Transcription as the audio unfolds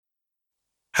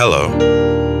Hello,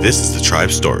 this is The Tribe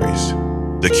Stories,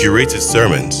 the curated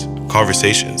sermons,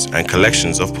 conversations, and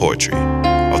collections of poetry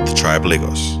of The Tribe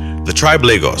Lagos. The Tribe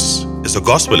Lagos is a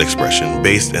gospel expression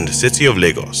based in the city of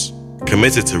Lagos,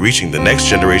 committed to reaching the next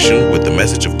generation with the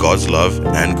message of God's love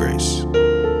and grace.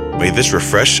 May this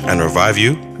refresh and revive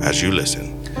you as you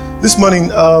listen. This morning,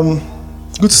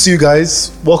 good to see you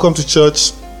guys. Welcome to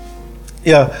church.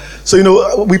 Yeah,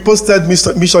 so we posted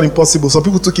Mission Impossible. Some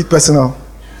people took it personal.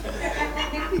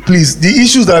 Please, the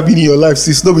issues that have been in your life,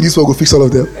 sis, nobody will go fix all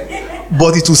of them.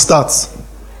 But it will start.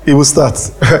 It will start,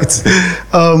 right?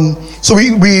 So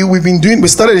we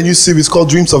started a new series called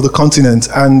Dreams of the Continent,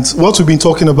 and what we've been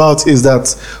talking about is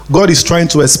that God is trying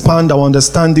to expand our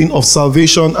understanding of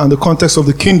salvation and the context of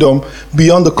the kingdom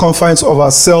beyond the confines of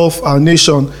ourselves, our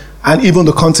nation, and even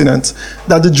the continent.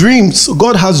 That the dreams,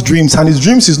 God has dreams, and his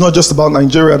dreams is not just about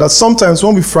Nigeria. That sometimes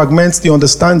when we fragment the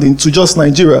understanding to just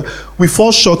Nigeria, we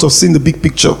fall short of seeing the big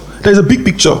picture. There's a big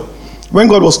picture. When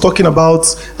God was talking about,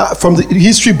 from the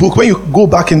history book, when you go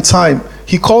back in time,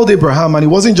 he called Abraham, and it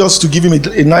wasn't just to give him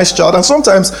a nice child. And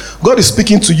sometimes God is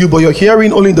speaking to you, but you're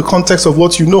hearing only in the context of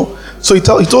what you know. So he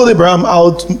told Abraham,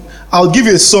 I'll give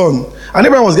you a son. And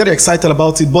Abraham was getting excited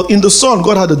about it. But in the son,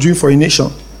 God had a dream for a nation.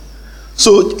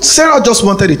 So Sarah just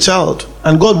wanted a child,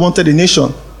 and God wanted a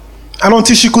nation. And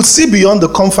until she could see beyond the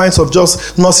confines of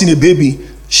just nursing a baby,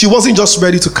 she wasn't just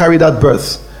ready to carry that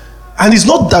birth. And it's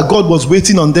not that God was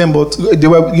waiting on them, but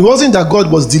it wasn't that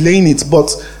God was delaying it, but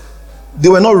they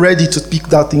were not ready to pick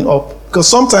that thing up. Because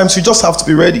sometimes you just have to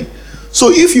be ready. So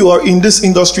if you are in this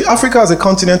industry, Africa as a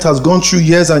continent has gone through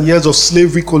years and years of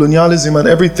slavery, colonialism, and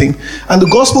everything. And the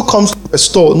gospel comes to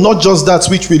restore not just that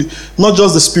not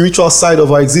just the spiritual side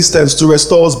of our existence to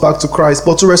restore us back to Christ,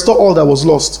 but to restore all that was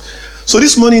lost. So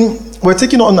this morning, we're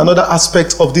taking on another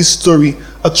aspect of this story,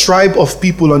 a tribe of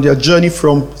people on their journey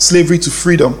from slavery to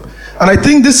freedom. And I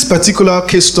think this particular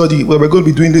case study where we're going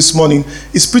to be doing this morning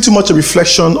is pretty much a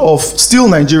reflection of still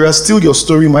Nigeria, still your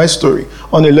story, my story,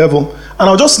 on a level. And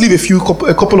I'll just leave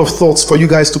a couple of thoughts for you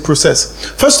guys to process.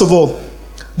 First of all,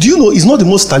 do you know it's not the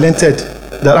most talented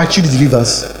that actually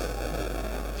delivers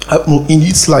in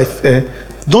its life?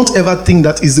 Don't ever think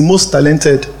that is the most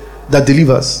talented that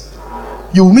delivers.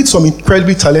 You will meet some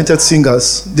incredibly talented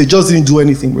singers, they just didn't do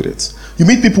anything with it. You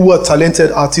meet people who are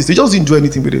talented artists, they just didn't do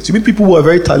anything with it. You meet people who are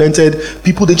very talented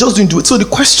people, they just didn't do it. So the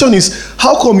question is,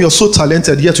 how come you're so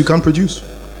talented yet you can't produce?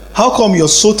 How come you're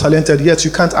so talented yet you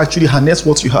can't actually harness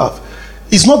what you have?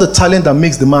 It's not the talent that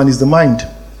makes the man, it's the mind.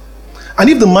 And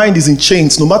if the mind is in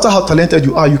chains, no matter how talented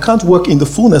you are, you can't work in the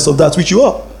fullness of that which you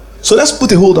are. So let's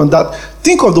put a hold on that.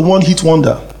 Think of the one-hit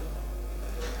wonder.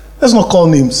 Let's not call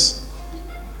names.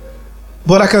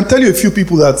 But I can tell you a few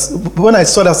people that when I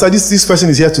saw that, I said, this person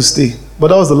is here to stay. But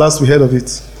that was the last we heard of it.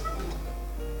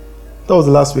 That was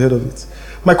the last we heard of it.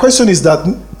 My question is that,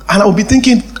 and I will be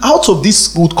thinking, out of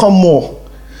this would come more.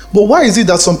 But why is it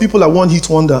that some people are one-hit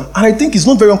wonder? And I think it's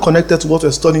not very unconnected to what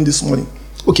we're studying this morning.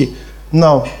 Okay,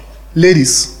 now,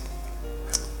 ladies,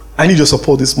 I need your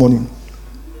support this morning.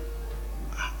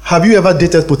 Have you ever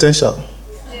dated potential?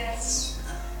 Yes.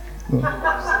 No.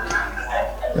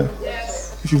 Yeah.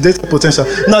 If you've dated potential.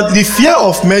 Now, the fear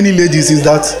of many ladies is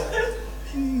that,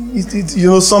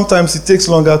 sometimes it takes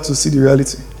longer to see the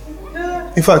reality.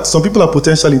 In fact, some people have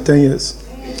potential in 10 years.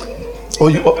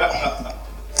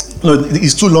 No,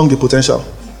 it's too long, the potential.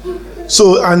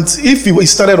 So, and if it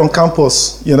started on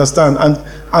campus, you understand,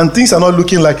 and things are not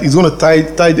looking like it's going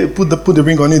to put the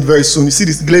ring on it very soon. You see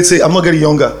this, let's say, I'm not getting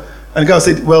younger. And the guy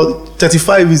said, well,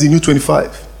 35 is the new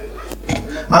 25.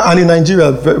 And in Nigeria,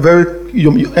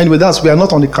 anyway, we are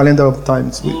not on the calendar of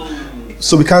times.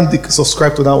 So we can't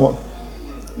subscribe to that one.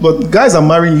 But guys are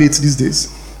marrying late these days.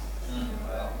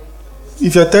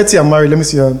 If you're 30 and married, let me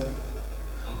see your hand.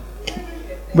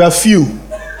 We are few.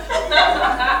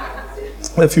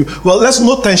 Well, let's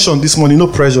no tension this morning, no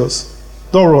pressures.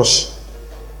 Don't rush.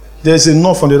 There's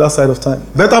enough on the other side of time.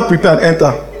 Better prepare and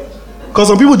enter. Because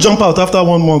some people jump out after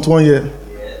 1 month, 1 year,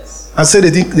 and say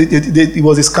it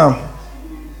was a scam.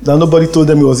 That nobody told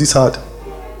them it was this hard.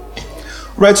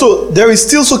 Right, so there is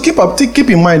still, so keep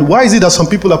in mind, why is it that some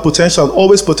people are potential,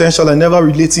 always potential, and never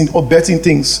relating or betting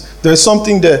things? There is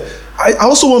something there. I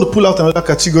also want to pull out another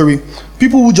category.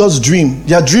 People who just dream.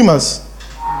 They are dreamers.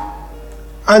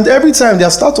 And every time they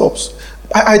are startups.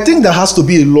 I think there has to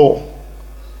be a law.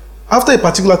 After a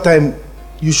particular time,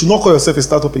 you should not call yourself a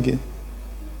startup again.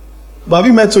 But have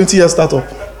you met 20-year startup?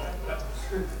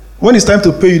 When it's time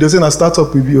to pay you, they say, a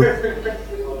startup with you.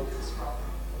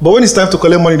 But when it's time to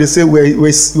collect money, they say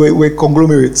we're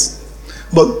conglomerates.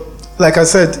 But like I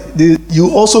said, the you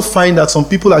also find that some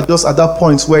people are just at that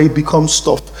point where it becomes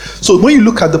tough. So when you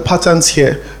look at the patterns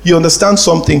here, you understand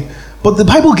something. But the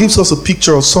Bible gives us a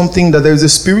picture of something, that there is a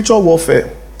spiritual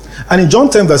warfare. And in John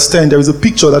 10 verse 10, there is a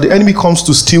picture that the enemy comes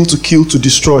to steal, to kill, to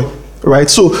destroy. Right?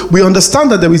 So we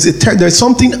understand that there is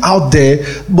something out there,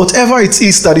 whatever it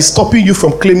is, that is stopping you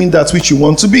from claiming that which you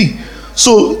want to be.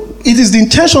 So it is the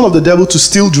intention of the devil to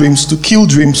steal dreams, to kill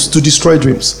dreams, to destroy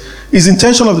dreams. It's the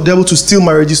intention of the devil to steal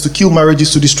marriages, to kill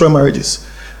marriages, to destroy marriages.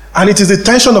 And it is the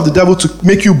intention of the devil to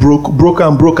make you broke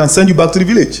and send you back to the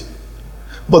village.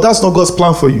 But that's not God's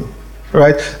plan for you.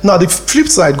 Right? Now, the flip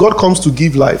side, God comes to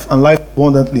give life, and life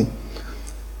abundantly.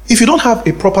 If you don't have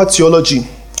a proper theology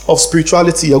of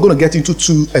spirituality, you're going to get into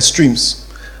two extremes.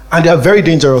 And they are very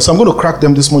dangerous. So I'm going to crack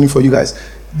them this morning for you guys.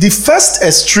 The first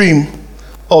extreme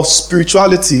of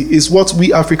spirituality is what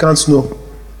we Africans know.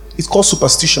 It's called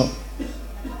superstition.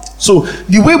 So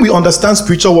the way we understand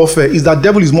spiritual warfare is that the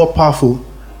devil is more powerful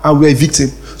and we're a victim.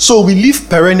 So we live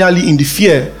perennially in the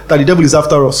fear that the devil is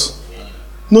after us.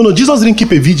 No, Jesus didn't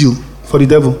keep a vigil for the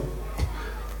devil.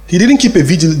 He didn't keep a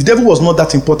vigil. The devil was not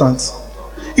that important.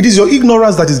 It is your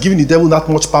ignorance that is giving the devil that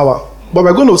much power. But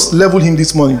we're going to level him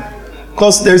this morning,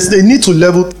 because there is a need to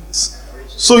level things.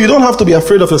 So you don't have to be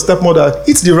afraid of your stepmother.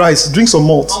 Eat the rice, drink some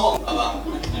malt.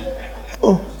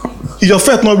 Oh, if your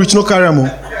faith not rich, no carry am.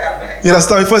 You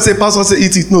understand? Before I say pastor say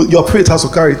eat it, no, your faith has to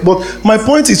carry it. But my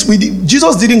point is,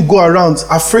 Jesus didn't go around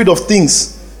afraid of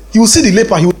things. He will see the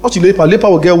leper, he will touch the leper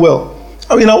will get well.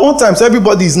 I mean, at one time,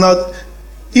 everybody is not,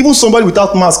 even somebody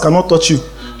without mask cannot touch you.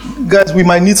 Guys, we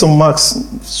might need some masks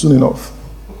soon enough.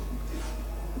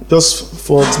 Just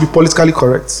to be politically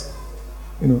correct.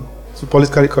 To be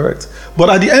politically correct. But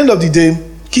at the end of the day,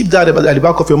 keep that at the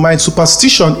back of your mind.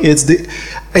 Superstition is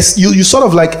you sort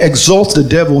of like exalt the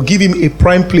devil, give him a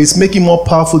prime place, make him more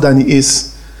powerful than he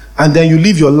is. And then you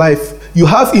live your life. You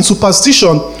have, in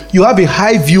superstition, you have a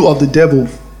high view of the devil.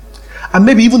 And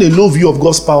maybe even a low view of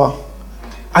God's power.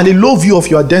 And a low view of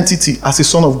your identity as a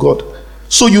son of God.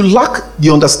 So you lack the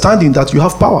understanding that you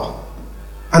have power.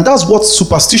 And that's what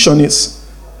superstition is.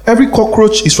 Every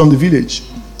cockroach is from the village.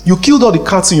 You killed all the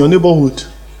cats in your neighborhood.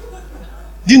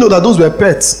 Do you know that those were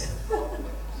pets?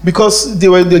 Because they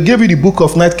gave you the book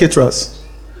of night caterers.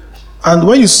 And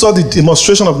when you saw the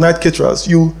demonstration of night caterers,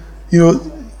 you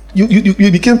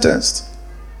became tensed.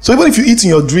 So even if you eat in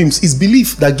your dreams, it's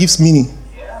belief that gives meaning.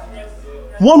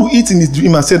 One who eats in his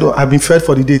dream and said, "Oh, I've been fed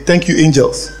for the day. Thank you,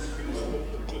 angels."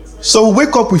 So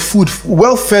wake up with food,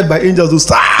 well fed by angels who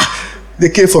say, they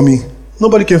came for me.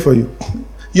 Nobody came for you.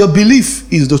 Your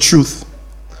belief is the truth.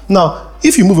 Now,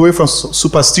 if you move away from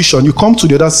superstition, you come to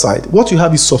the other side. What you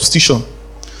have is substition.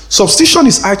 Substition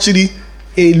is actually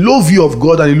a low view of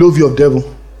God and a low view of devil.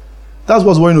 That's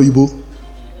what's going on in Oyibo.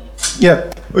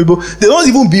 Yeah, Oyibo. They don't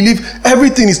even believe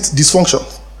everything is dysfunction.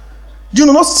 Do you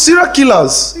know, not serial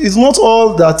killers. It's not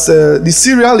all that the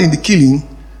serial in the killing.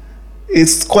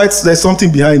 There's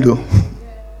something behind though.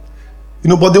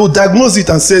 But they will diagnose it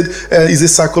and say it's a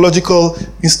psychological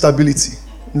instability.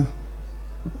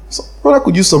 So, brother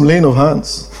could use some laying of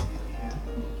hands.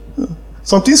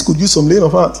 Some things could use some laying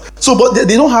of hands. So, but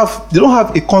they don't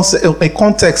have a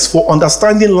context for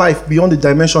understanding life beyond the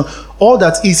dimension. All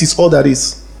that is all that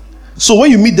is. So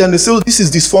when you meet them, they say, "Oh, this is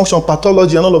dysfunction,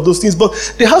 pathology, and all of those things." But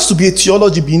there has to be a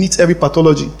theology beneath every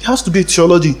pathology. There has to be a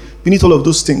theology beneath all of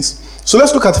those things. So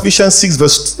let's look at Ephesians 6,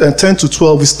 verse 10 to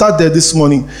 12. We start there this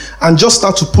morning and just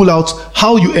start to pull out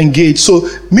how you engage. So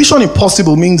mission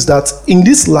impossible means that in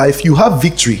this life, you have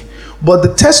victory. But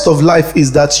the test of life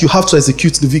is that you have to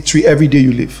execute the victory every day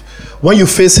you live. When you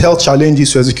face health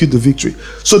challenges, you execute the victory.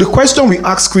 So the question we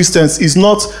ask Christians is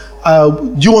not,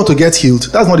 do you want to get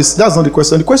healed? That's not the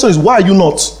question. The question is, why are you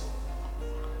not?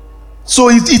 So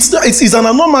it's an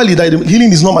anomaly that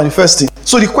healing is not manifesting.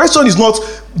 So the question is not,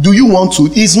 do you want to?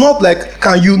 It's not like,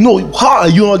 can you know, how are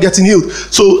you not getting healed?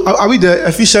 So are we there?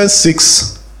 Ephesians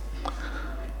 6.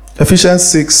 Ephesians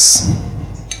 6.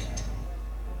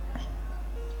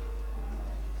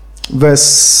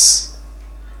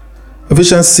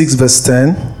 Ephesians 6 verse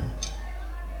 10.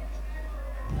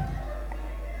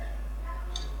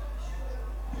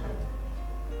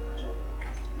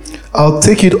 I'll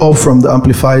take it off from the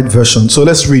Amplified Version. So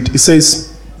let's read. It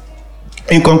says,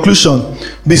 in conclusion,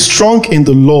 be strong in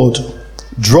the Lord.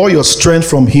 Draw your strength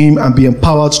from him and be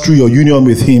empowered through your union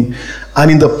with him. And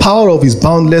in the power of his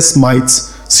boundless might,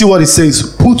 see what it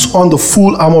says, put on the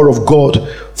full armor of God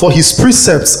For his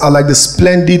precepts are like the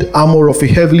splendid armor of a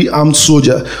heavily armed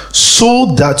soldier,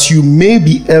 so that you may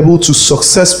be able to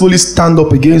successfully stand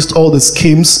up against all the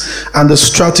schemes and the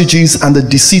strategies and the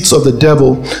deceits of the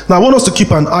devil. Now I want us to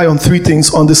keep an eye on three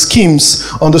things: on the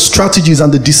schemes, on the strategies,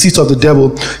 and the deceits of the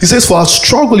devil. He says, for our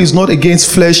struggle is not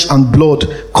against flesh and blood,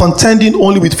 contending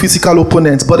only with physical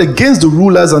opponents, but against the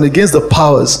rulers and against the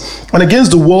powers and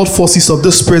against the world forces of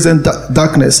this present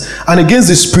darkness and against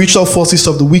the spiritual forces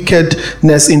of the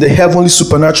wickedness in the heavenly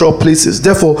supernatural places.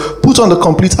 Therefore, put on the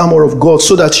complete armor of God,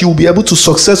 so that you will be able to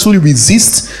successfully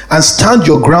resist and stand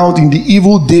your ground in the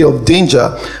evil day of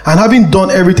danger. And having done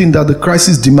everything that the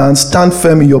crisis demands, stand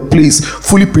firm in your place,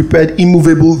 fully prepared,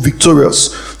 immovable,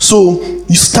 victorious. So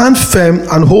you stand firm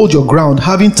and hold your ground,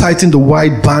 having tightened the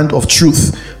wide band of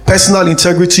truth, personal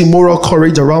integrity, moral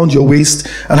courage around your waist,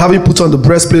 and having put on the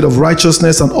breastplate of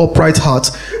righteousness and upright heart,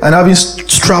 and having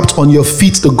strapped on your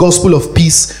feet the gospel of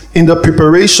peace, in the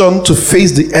preparation to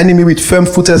face the enemy with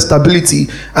firm-footed stability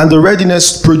and the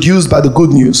readiness produced by the good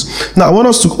news. Now I want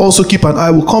us to also keep an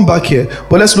eye. We'll come back here,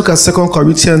 but let's look at 2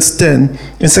 Corinthians 10.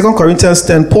 In 2 Corinthians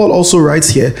 10, Paul also writes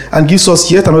here and gives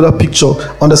us yet another picture,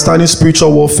 understanding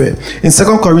spiritual warfare. In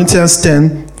 2 Corinthians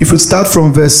 10, if we start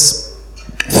from verse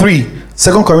 3,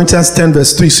 2 Corinthians 10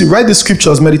 verse 3. So write the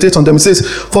scriptures, meditate on them. It says,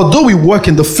 for though we work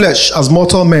in the flesh as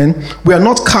mortal men, we are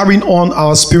not carrying on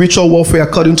our spiritual warfare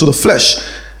according to the flesh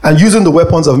and using the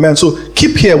weapons of men. So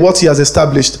keep here what he has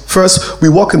established. First, we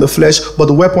walk in the flesh, but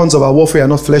the weapons of our warfare are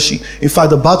not fleshy. In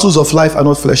fact, the battles of life are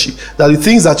not fleshy. That the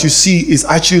things that you see is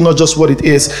actually not just what it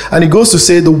is. And it goes to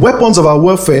say the weapons of our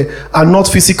warfare are not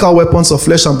physical weapons of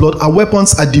flesh and blood. Our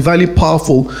weapons are divinely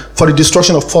powerful for the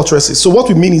destruction of fortresses. So what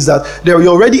we mean is that they're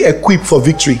already equipped for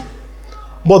victory.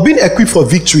 But being equipped for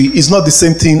victory is not the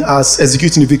same thing as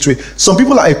executing the victory. Some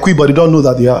people are equipped, but they don't know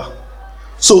that they are.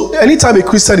 So anytime a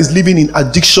Christian is living in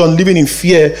addiction, living in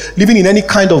fear, living in any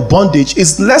kind of bondage,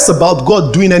 it's less about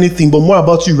God doing anything, but more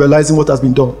about you realizing what has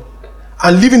been done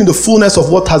and living in the fullness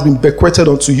of what has been bequeathed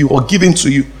unto you or given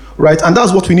to you, right? And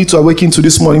that's what we need to awaken to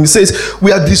this morning. It says,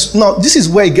 now this is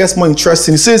where it gets more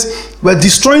interesting. It says, we're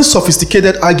destroying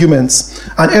sophisticated arguments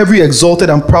and every exalted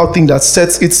and proud thing that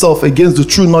sets itself against the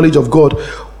true knowledge of God.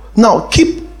 Now,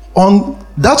 keep on,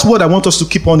 that's what I want us to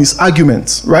keep on, is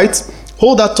arguments, right?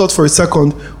 Hold that thought for a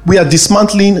second. We are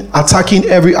dismantling, attacking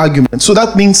every argument. So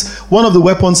that means one of the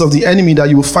weapons of the enemy that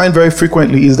you will find very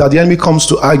frequently is that the enemy comes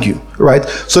to argue, right?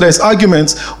 So there's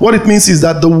arguments. What it means is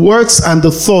that the words and the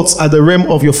thoughts are the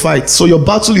realm of your fight. So your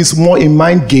battle is more a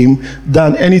mind game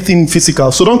than anything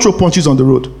physical. So don't throw punches on the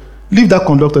road. Leave that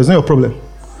conductor. It's not your problem.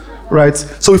 Right?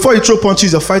 So before you throw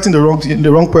punches, you're fighting the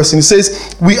wrong person. It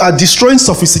says, we are destroying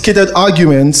sophisticated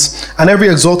arguments and every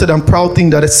exalted and proud thing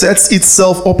that sets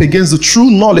itself up against the true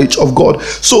knowledge of God.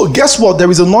 So guess what? There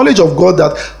is a knowledge of God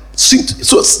that,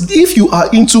 so if you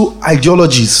are into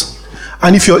ideologies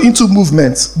and if you're into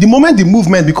movements, the moment the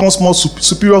movement becomes more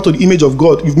superior to the image of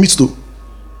God, you've missed to.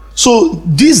 So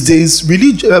these days,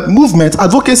 movement,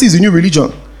 advocacy is a new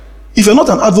religion. If you're not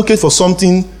an advocate for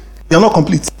something, you're not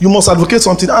complete. You must advocate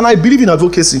something. And I believe in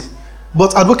advocacy.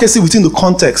 But advocacy within the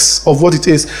context of what it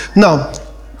is. Now,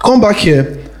 come back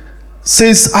here.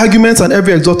 Says arguments and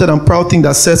every exalted and proud thing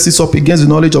that sets this up against the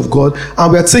knowledge of God.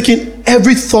 And we are taking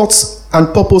every thought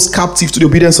and purpose captive to the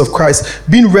obedience of Christ.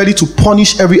 Being ready to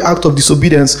punish every act of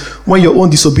disobedience when your own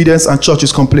disobedience and church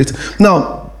is complete.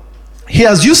 Now, he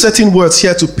has used certain words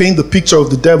here to paint the picture of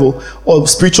the devil or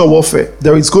spiritual warfare.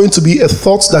 There is going to be a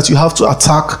thought that you have to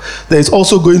attack. There is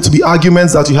also going to be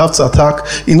arguments that you have to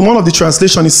attack. In one of the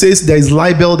translations, it says there is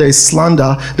libel, there is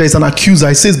slander, there is an accuser.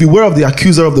 It says, beware of the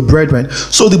accuser of the brethren.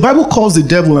 So the Bible calls the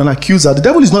devil an accuser. The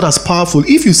devil is not as powerful.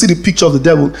 If you see the picture of the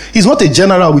devil, he's not a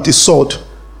general with a sword.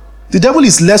 The devil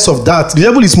is less of that. The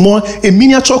devil is more a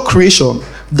miniature creation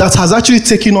that has actually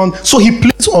taken on, so he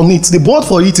plays on it. The word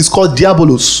for it is called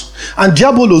diabolos. And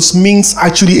diabolos means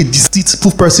actually a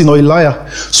deceitful person or a liar.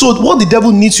 So what the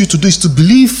devil needs you to do is to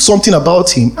believe something about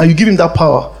him and you give him that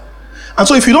power. And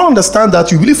so if you don't understand that,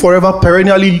 you believe forever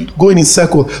perennially going in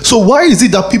circle. So why is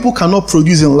it that people cannot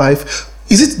produce in life?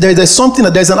 Is it there's something,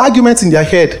 there's an argument in their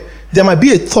head? There might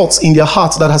be a thought in their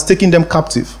heart that has taken them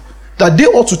captive, that they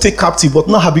ought to take captive, but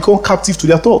now have become captive to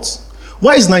their thoughts.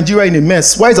 Why is Nigeria in a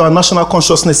mess? Why is our national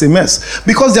consciousness a mess?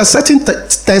 Because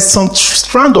there's some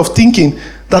strand of thinking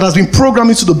that has been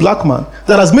programmed into the black man,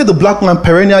 that has made the black man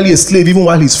perennially a slave even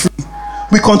while he's free.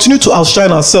 We continue to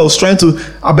outshine ourselves, trying to,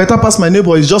 I better pass my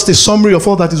neighbor is just a summary of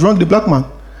all that is wrong with the black man.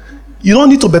 You don't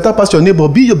need to better pass your neighbor,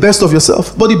 be your best of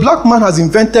yourself. But the black man has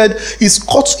is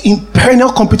caught in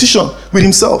perennial competition with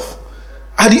himself.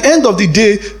 At the end of the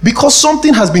day, because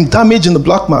something has been damaged in the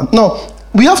black man. Now,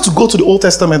 we have to go to the Old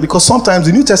Testament because sometimes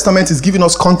the New Testament is giving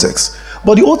us context.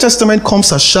 But the Old Testament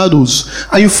comes as shadows.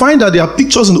 And you find that there are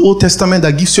pictures in the Old Testament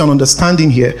that gives you an understanding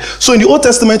here. So in the Old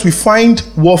Testament, we find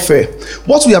warfare.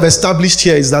 What we have established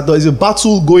here is that there is a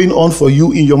battle going on for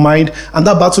you in your mind, and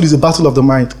that battle is a battle of the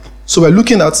mind. So we're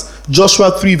looking at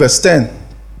Joshua 3 verse 10.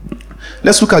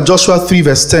 Let's look at Joshua 3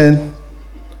 verse 10.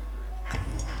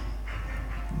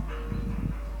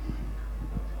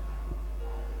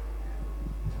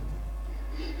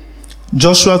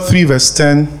 Joshua 3 verse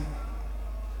 10.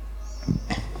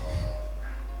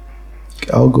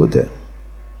 Okay, I'll go there.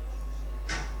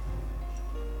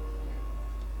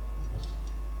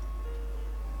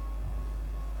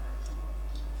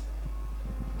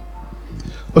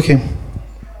 Okay.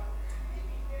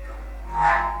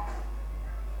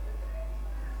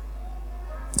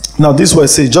 Now this is what it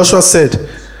says. Joshua said,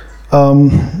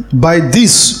 by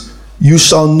this you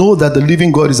shall know that the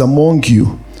living God is among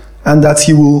you, and that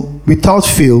he will, without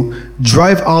fail,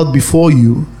 drive out before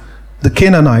you the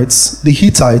Canaanites, the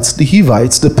Hittites, the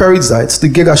Hivites, the Perizzites, the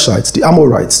Girgashites, the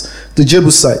Amorites, the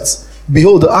Jebusites.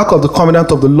 Behold, the ark of the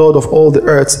covenant of the Lord of all the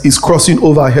earth is crossing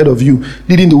over ahead of you,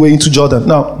 leading the way into Jordan.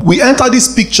 Now, we enter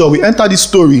this picture, we enter this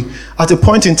story at a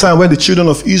point in time when the children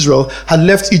of Israel had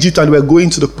left Egypt and were going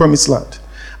to the promised land.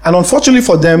 And unfortunately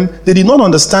for them, they did not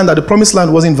understand that the promised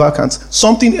land wasn't vacant.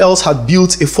 Something else had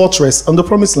built a fortress on the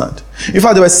promised land. In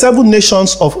fact, there were 7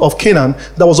 nations of Canaan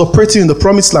that was operating in the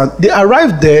promised land. They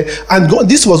arrived there, and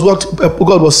this was what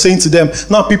God was saying to them.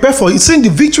 Now prepare for it. He's saying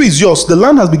the victory is yours. The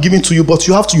land has been given to you, but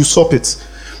you have to usurp it.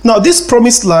 Now this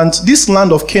promised land, this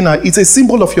land of Canaan, it's a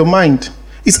symbol of your mind.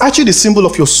 It's actually the symbol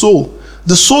of your soul.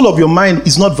 The soul of your mind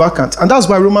is not vacant. And that's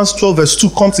why Romans 12 verse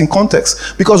 2 comes in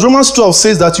context. Because Romans 12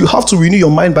 says that you have to renew your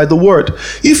mind by the word.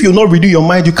 If you not renew your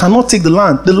mind, you cannot take the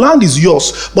land. The land is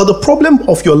yours. But the problem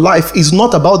of your life is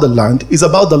not about the land. It's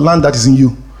about the land that is in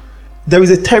you. There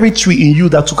is a territory in you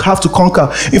that you have to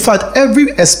conquer. In fact, every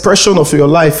expression of your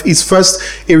life is first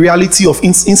a reality of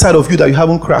inside of you that you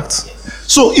haven't cracked.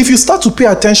 So if you start to pay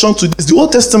attention to this, the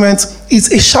Old Testament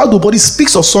is a shadow, but it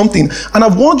speaks of something. And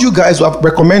I've warned you guys, who have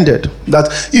recommended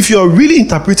that if you're really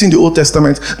interpreting the Old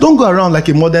Testament, don't go around like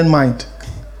a modern mind,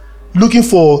 looking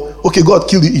for, okay, God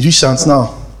killed the Egyptians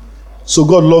now, so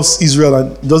God loves Israel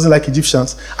and doesn't like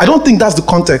Egyptians. I don't think that's the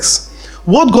context.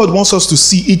 What God wants us to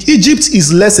see, Egypt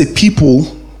is less a people.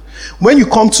 When you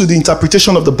come to the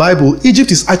interpretation of the Bible, Egypt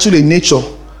is actually a nature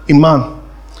in man.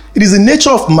 It is the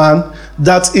nature of man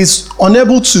that is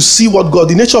unable to see what God,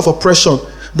 the nature of oppression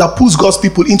that puts God's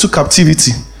people into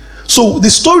captivity. So the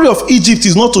story of Egypt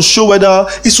is not to show whether,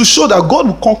 it's to show that God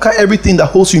will conquer everything that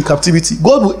holds you in captivity.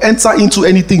 God will enter into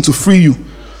anything to free you.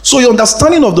 So your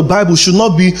understanding of the Bible should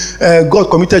not be God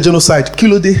committed genocide,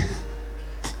 Kilode.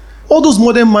 All those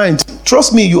modern minds,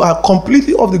 trust me, you are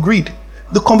completely off the grid.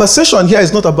 The conversation here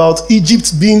is not about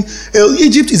Egypt being,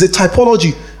 Egypt is a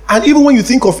typology. And even when you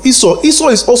think of Esau, Esau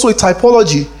is also a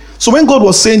typology. So when God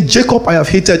was saying, Jacob I have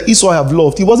hated, Esau I have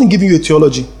loved, he wasn't giving you a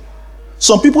theology.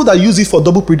 Some people that use it for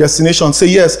double predestination say,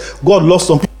 yes, God lost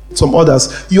some people, some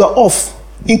others. You are off.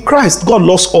 In Christ, God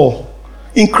lost all.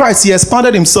 In Christ, he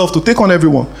expanded himself to take on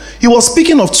everyone. He was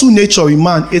speaking of two nature in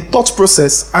man, a thought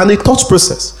process and a thought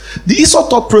process. The Esau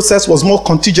thought process was more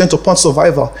contingent upon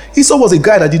survival. Esau was a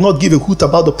guy that did not give a hoot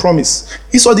about the promise.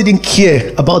 Esau didn't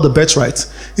care about the birthright.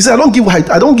 He said, I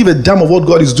don't give a damn of what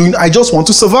God is doing. I just want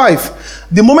to survive.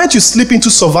 The moment you slip into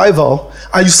survival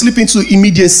and you slip into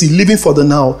immediacy, living for the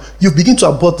now, you begin to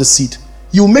abort the seed.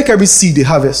 You make every seed a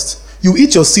harvest. You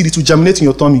eat your seed, it will germinate in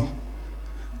your tummy.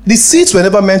 The seeds were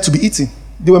never meant to be eaten.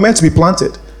 They were meant to be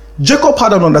planted. Jacob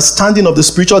had an understanding of the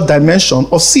spiritual dimension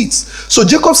of seeds. So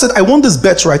Jacob said, I want this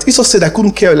birthright. Esau said, I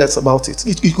couldn't care less about it.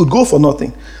 It could go for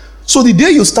nothing. So the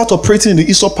day you start operating in the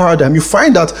Esau paradigm, you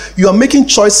find that you are making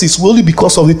choices only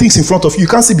because of the things in front of you. You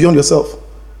can't see beyond yourself.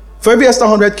 For every extra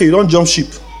 100K, you don't jump ship.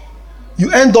 You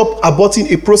end up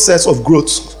aborting a process of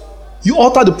growth. You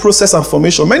alter the process and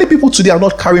formation. Many people today are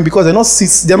not carrying because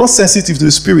they're not sensitive to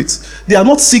the spirit. They are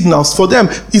not signals. For them,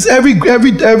 it's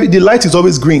the light is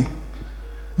always green.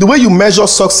 The way you measure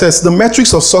success, the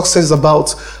metrics of success is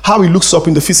about how it looks up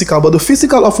in the physical, but the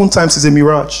physical oftentimes is a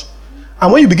mirage.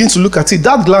 And when you begin to look at it,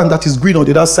 that gland that is green on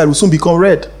the other side will soon become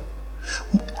red.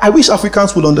 I wish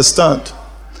Africans would understand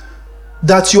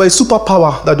that you are a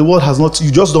superpower that the world has not, you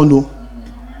just don't know.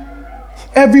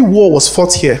 Every war was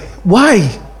fought here. Why?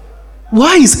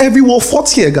 Why is every war fought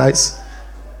here, guys?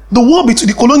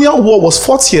 The colonial war was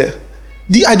fought here.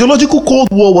 The ideological Cold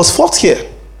War was fought here.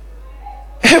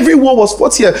 Every war was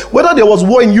fought here. Whether there was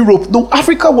war in Europe,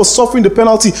 Africa was suffering the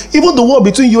penalty. Even the war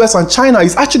between US and China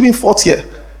is actually being fought here.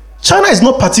 China is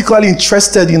not particularly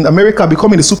interested in America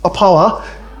becoming a superpower.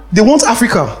 They want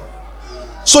Africa.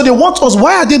 So they want us.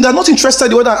 Why are they? They're not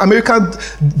interested in whether American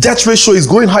debt ratio is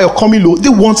going high or coming low. They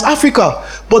want Africa.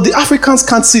 But the Africans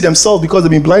can't see themselves because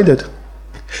they've been blinded.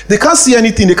 They can't see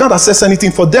anything. They can't assess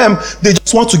anything. For them, they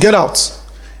just want to get out.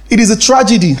 It is a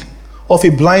tragedy of a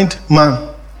blind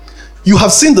man. You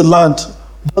have seen the land,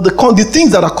 but the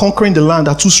things that are conquering the land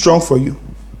are too strong for you.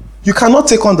 You cannot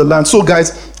take on the land. So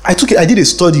guys, I did a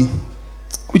study,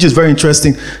 which is very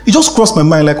interesting. It just crossed my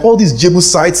mind, like all these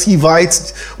Jebusites,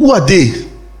 Hivites, who are they?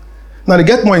 Now they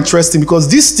get more interesting because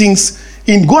these things,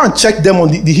 go and check them on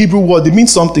the Hebrew word, they mean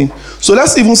something. So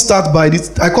let's even start by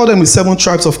this. I call them the 7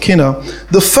 tribes of Canaan.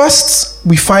 The first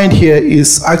we find here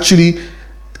is actually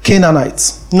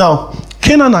Canaanites. Now,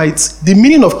 Canaanites, the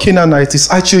meaning of Canaanite is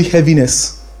actually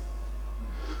heaviness.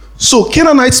 So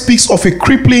Canaanite speaks of a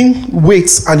crippling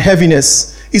weight and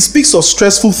heaviness. It speaks of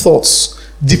stressful thoughts,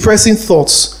 depressing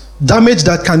thoughts, damage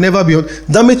that can never be,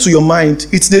 damage to your mind.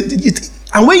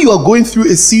 And when you are going through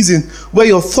a season where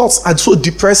your thoughts are so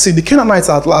depressing, the Canaanites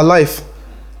are alive.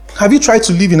 Have you tried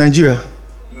to live in Nigeria?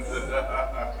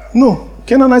 No,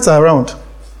 Canaanites are around.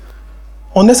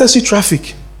 Unnecessary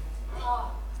traffic.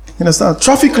 You understand?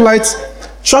 Traffic lights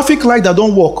that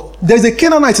don't work. There's a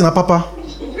Canaanite in Apapa.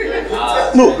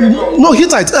 No,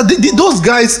 Hittite. Those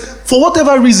guys, for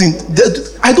whatever reason,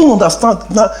 I don't understand.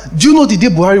 Now, do you know the day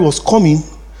Buhari was coming,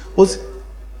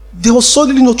 there was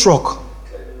suddenly no truck.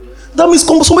 That means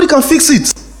somebody can fix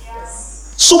it.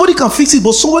 Yes. Somebody can fix it,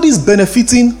 but somebody is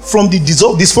benefiting from the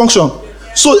dysfunction.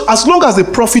 So as long as they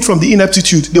profit from the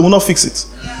ineptitude, they will not fix it.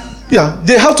 Yeah,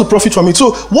 they have to profit from it.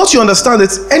 So what you understand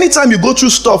is, anytime you go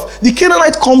through stuff, the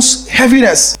Canaanite comes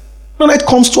heaviness. Canaanite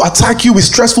comes to attack you with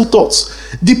stressful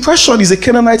thoughts. Depression is a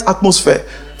Canaanite atmosphere.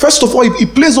 First of all,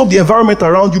 it plays up the environment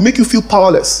around you, make you feel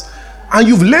powerless. And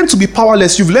you've learned to be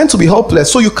powerless, you've learned to be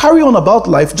helpless. So you carry on about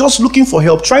life, just looking for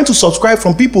help, trying to subscribe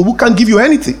from people who can't give you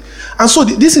anything. And so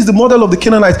this is the model of the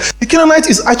Canaanite. The Canaanite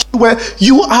is actually where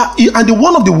you are, and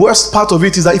one of the worst part of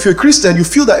it is that if you're a Christian, you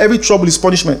feel that every trouble is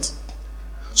punishment.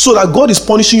 So that God is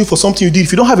punishing you for something you did.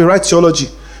 If you don't have a right theology,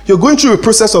 you're going through a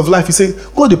process of life, you say,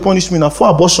 God, they punished me now for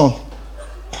abortion.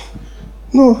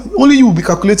 No, only you will be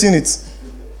calculating it.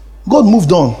 God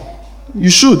moved on. You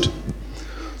should.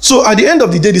 So at the end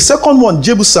of the day, the second one,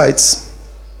 Jebusites.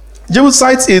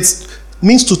 Jebusites, it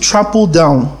means to trample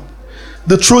down,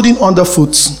 the trodden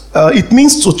underfoot. It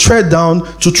means to tread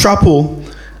down, to trample,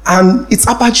 and it's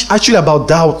actually about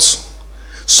doubt.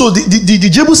 So the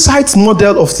Jebusites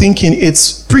model of thinking,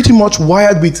 it's pretty much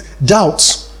wired with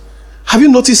doubt. Have you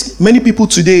noticed many people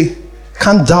today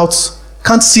can't doubt,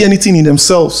 can't see anything in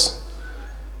themselves?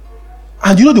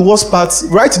 And you know the worst part?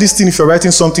 Write this thing if you're writing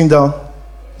something down.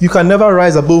 You can never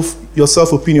rise above your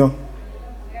self-opinion.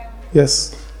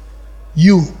 Yes.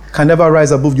 You can never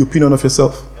rise above the opinion of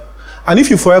yourself. And if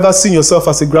you forever seen yourself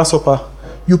as a grasshopper,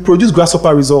 you produce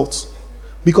grasshopper results.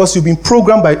 Because you've been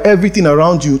programmed by everything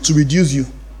around you to reduce you.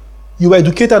 You were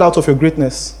educated out of your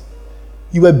greatness.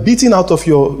 You were beaten out of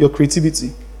your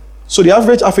creativity. So the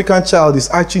average African child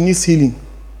actually needs healing.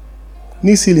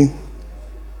 Needs healing.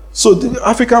 So the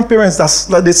African parents,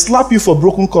 they slap you for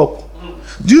broken cup.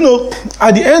 Do you know,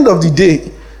 at the end of the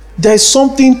day, there is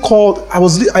something called, I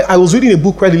was reading a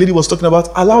book where the lady was talking about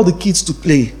allow the kids to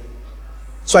play.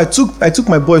 So I took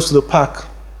my boys to the park,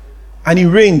 and it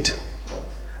rained.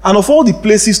 And of all the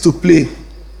places to play,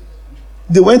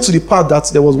 they went to the part that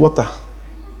there was water.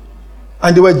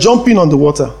 And they were jumping on the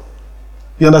water.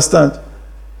 You understand?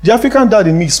 The African dad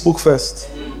in me spoke first.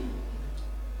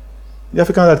 The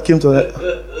African dad came to that.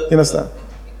 You understand?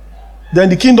 Then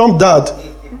the kingdom dad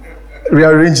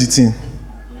rearranged the thing.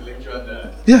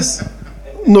 Yes.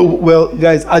 No, well,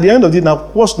 guys, at the end of the day,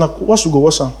 now wash will go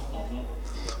wash them.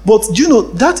 But do you know,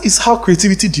 that is how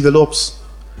creativity develops.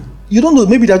 You don't know,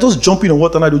 maybe they're just jumping on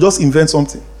water now, they'll just invent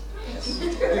something.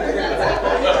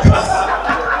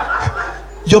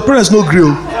 Your parents no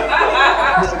grill.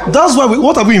 That's why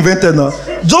what have we invented now?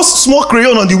 Just small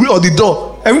crayon on the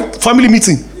door. Every family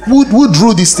meeting. Who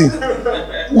drew this thing?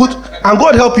 And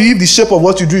God help you if the shape of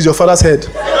what you drew is your father's head.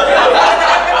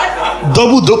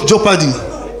 Double jeopardy.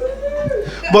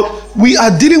 But we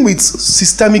are dealing with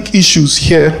systemic issues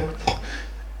here.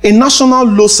 A national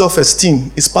low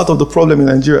self-esteem is part of the problem in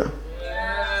Nigeria.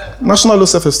 National low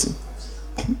self-esteem.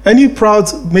 Any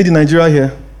proud made in Nigeria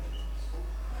here?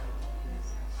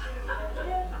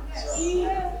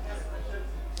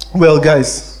 Well,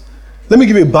 guys, let me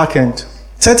give you a back end.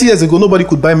 30 years ago, nobody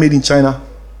could buy made in China.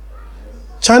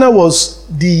 China was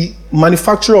the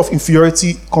manufacturer of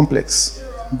inferiority complex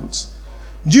goods.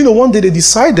 Do you know one day they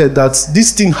decided that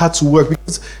this thing had to work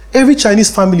because every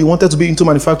Chinese family wanted to be into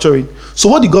manufacturing. So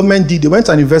what the government did, they went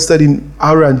and invested in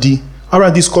R&D.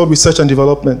 R&D is called research and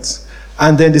development.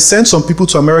 And then they sent some people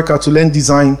to America to learn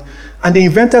design. And they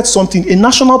invented something, a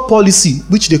national policy,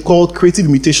 which they called creative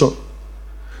imitation.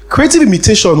 Creative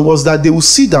imitation was that they would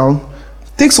sit down,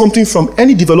 take something from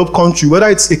any developed country, whether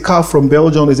it's a car from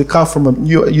Belgium, or it's a car from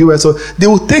US, or they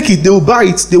will take it, they will buy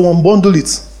it, they will unbundle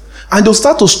it. And they'll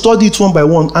start to study it one by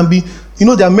one and be,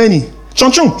 there are many.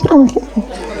 Chung chung.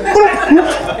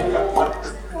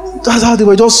 That's how they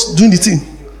were just doing the thing.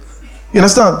 You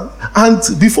understand?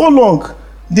 And before long,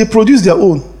 they produced their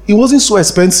own. It wasn't so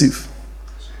expensive.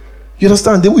 You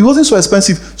understand? It wasn't so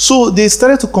expensive. So they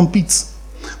started to compete.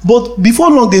 But before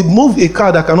long, they moved a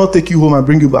car that cannot take you home and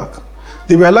bring you back.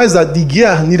 They realized that the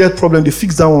gear needed problem. They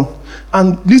fixed that one.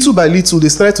 And little by little, they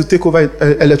started to take over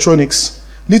electronics.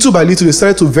 Little by little, they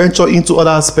started to venture into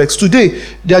other aspects. Today,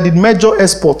 they are the major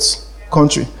exports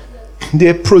country.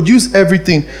 They produce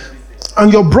everything.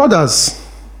 And your brothers,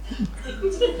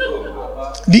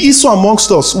 the Esau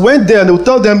amongst us, went there and they would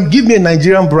tell them, give me a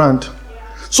Nigerian brand.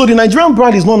 So the Nigerian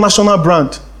brand is not a national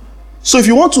brand. So if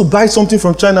you want to buy something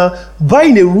from China, buy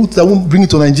in a route that won't bring it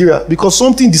to Nigeria because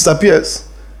something disappears.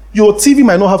 Your TV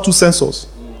might not have 2 sensors.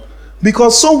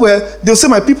 Because somewhere, they'll say,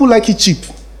 my people like it cheap.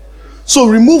 So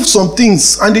remove some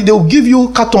things and they will give you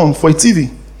carton for a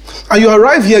TV. And you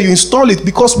arrive here, you install it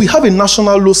because we have a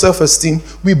national low self-esteem.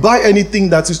 We buy anything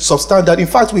that is substandard. In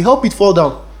fact, we help it fall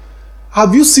down.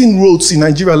 Have you seen roads in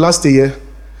Nigeria last year?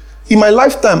 In my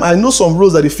lifetime, I know some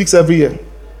roads that they fix every year.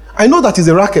 I know that is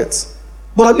a racket,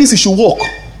 but at least it should work.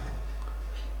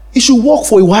 It should work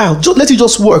for a while. Just let it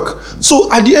just work. So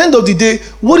at the end of the day,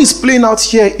 what is playing out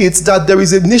here is that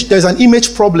there's an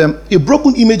image problem. A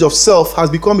broken image of self has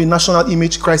become a national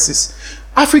image crisis.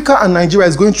 Africa and Nigeria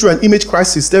is going through an image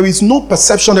crisis. There is no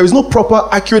perception. There is no proper,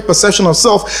 accurate perception of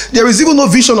self. There is even no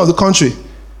vision of the country.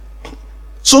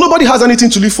 So nobody has anything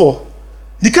to live for.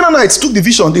 The Canaanites took the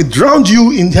vision. They drowned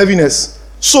you in heaviness.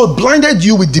 So blinded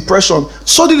you with depression.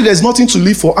 Suddenly there's nothing to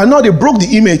live for. And now they broke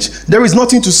the image. There is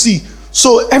nothing to see.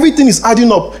 So everything is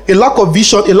adding up. A lack of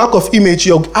vision, a lack of image,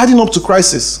 you're adding up to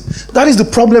crisis. That is the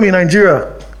problem in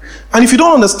Nigeria. And if you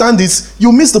don't understand this,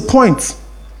 you miss the point.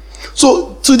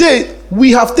 So today,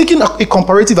 we have taken a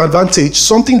comparative advantage,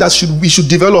 something that we should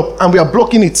develop, and we are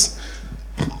blocking it.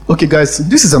 Okay, guys,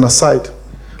 this is an aside.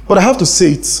 But I have to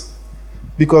say it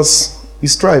because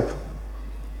it's tribe.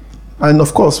 And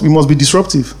of course, we must be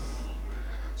disruptive.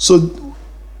 So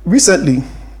recently,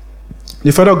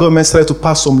 the federal government started to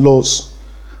pass some laws.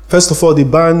 First of all, they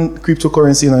banned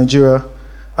cryptocurrency in Nigeria,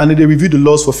 and then they reviewed the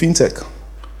laws for fintech.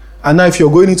 And now if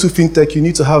you're going into fintech, you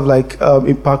need to have like a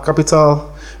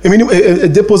capital, a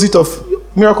deposit of,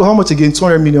 Miracle, how much again?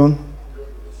 200 million?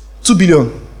 2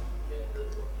 billion.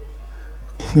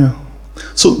 Yeah.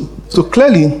 So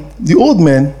clearly, the old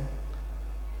men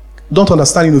don't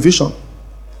understand innovation.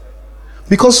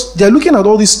 Because they're looking at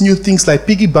all these new things like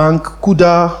piggy bank,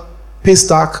 Kuda,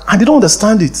 Paystack, and they don't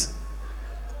understand it.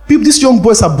 These young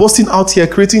boys are busting out here,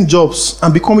 creating jobs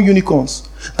and becoming unicorns.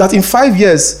 That in 5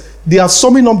 years, they are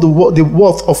summing up the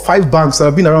worth of 5 banks that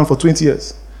have been around for 20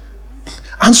 years.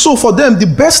 And so for them, the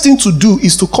best thing to do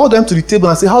is to call them to the table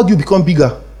and say, how do you become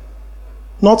bigger?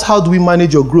 Not how do we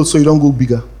manage your growth so you don't go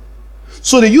bigger.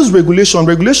 So they use regulation.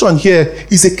 Regulation here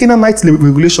is a Canaanite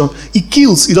regulation. It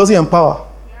kills, it doesn't empower.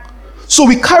 So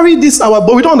we carry this,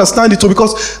 but we don't understand it too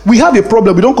because we have a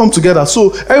problem. We don't come together.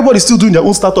 So everybody's still doing their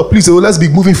own startup. Please, let's be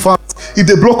moving fast. If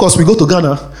they block us, we go to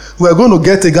Ghana. We're going to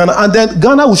get to Ghana. And then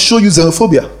Ghana will show you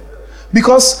xenophobia.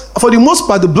 Because for the most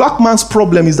part, the black man's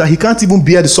problem is that he can't even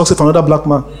bear the success of another black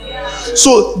man.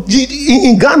 So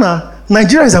in Ghana,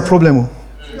 Nigeria is a problem.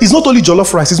 It's not only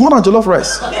jollof rice. It's more than jollof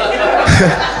rice.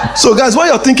 So guys, while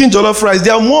you're thinking jollof rice,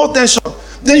 there are more tension.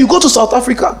 Then you go to South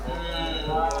Africa.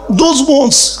 Those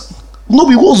ones,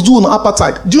 nobody was doing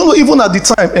apartheid. Do you know even at the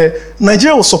time,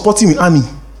 Nigeria was supporting the army.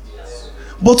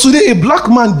 But today, a black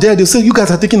man there, they say, you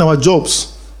guys are taking our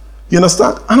jobs. You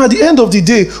understand? And at the end of the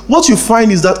day, what you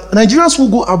find is that Nigerians who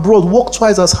go abroad work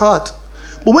twice as hard.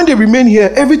 But when they remain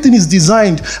here, everything is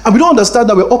designed. And we don't understand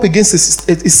that we're up against a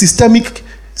systemic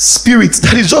spirit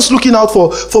that is just looking out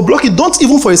for blocking. Don't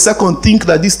even for a second think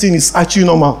that this thing is actually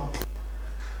normal.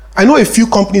 I know a few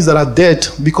companies that are dead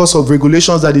because of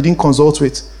regulations that they didn't consult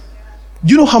with.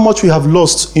 Do you know how much we have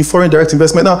lost in foreign direct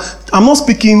investment? Now, I'm not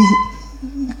speaking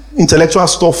intellectual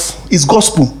stuff. It's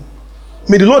gospel.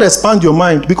 May the Lord expand your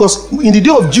mind, because in the day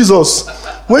of Jesus,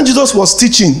 when Jesus was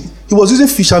teaching, he was using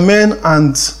fishermen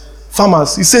and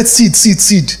farmers. He said seed, seed,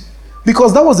 seed,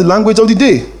 because that was the language of the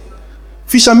day.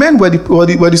 Fishermen were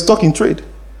the stock in trade.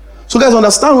 So guys,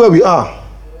 understand where we are.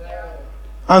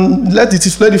 And let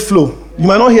it flow. You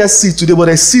might not hear seed today, but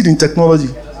there's seed in technology.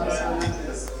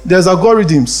 There's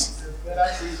algorithms.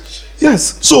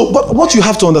 Yes. So, but what you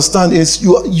have to understand is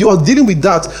you are dealing with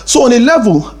that. So on a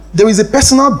level, there is a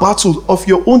personal battle of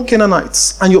your own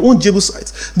Canaanites and your own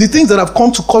Jebusites. The things that have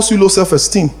come to cause you low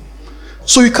self-esteem.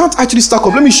 So you can't actually stack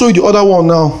up. Let me show you the other one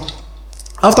now.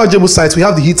 After Jebusites, we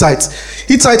have the Hittites.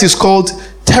 Hittite is called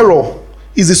terror.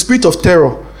 Is the spirit of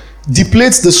terror.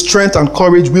 Depletes the strength and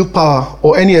courage, willpower,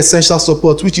 or any essential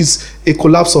support, which is a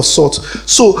collapse of sorts.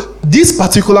 So this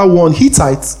particular one,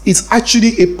 Hittite, is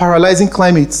actually a paralyzing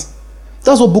climate.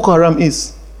 That's what Boko Haram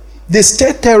is. They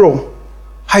stir terror,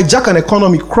 hijack an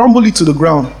economy, crumble it to the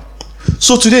ground.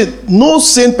 So today, no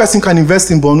sane person can invest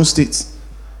in Borno State.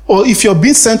 Or if you're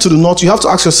being sent to the north, you have to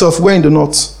ask yourself, where in the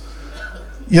north?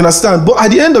 You understand? But at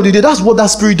the end of the day, that's what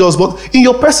that spirit does. But in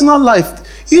your personal life,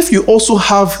 if you also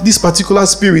have this particular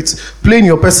spirit playing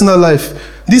your personal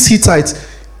life, this Hittite,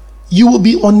 you will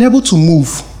be unable to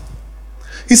move.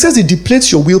 He says it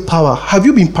depletes your willpower. Have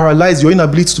you been paralyzed, your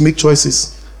inability to make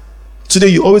choices? Today,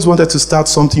 you always wanted to start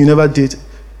something, you never did.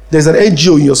 There's an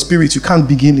NGO in your spirit, you can't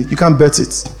begin it, you can't bet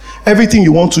it. Everything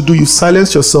you want to do, you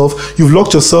silence yourself, you've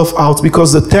locked yourself out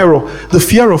because the terror, the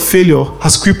fear of failure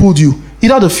has crippled you.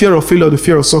 Either the fear of failure or the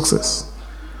fear of success.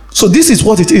 So this is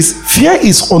what it is. Fear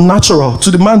is unnatural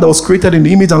to the man that was created in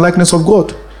the image and likeness of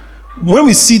God. When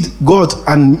we see God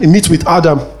and meet with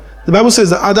Adam, the Bible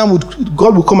says that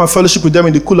God would come and fellowship with them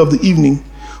in the cool of the evening.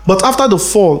 But after the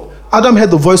fall, Adam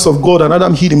heard the voice of God and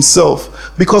Adam hid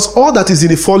himself. Because all that is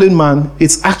in a fallen man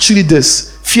is actually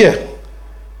this, fear.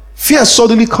 Fear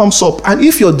suddenly comes up. And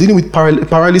if you're dealing with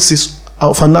paralysis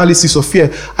of analysis of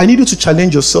fear, I need you to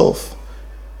challenge yourself.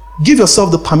 Give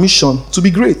yourself the permission to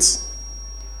be great.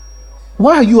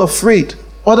 Why are you afraid?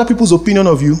 Other people's opinion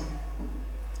of you?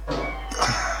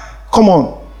 Come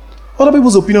on. Other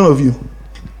people's opinion of you.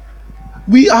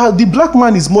 The black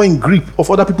man is more in grip of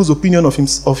other people's opinion of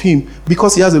him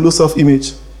because he has a low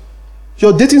self-image.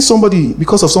 You're dating somebody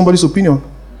because of somebody's opinion.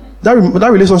 That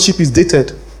relationship is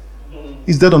dated.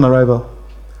 It's dead on arrival.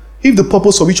 If the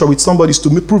purpose of which you're with somebody is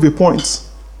to prove a point,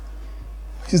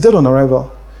 it's dead on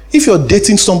arrival. If you're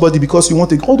dating somebody because you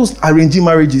want all those arranged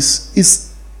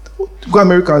marriages, go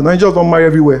America, Nigerians don't marry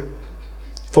everywhere.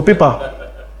 For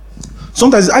paper.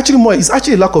 Sometimes it's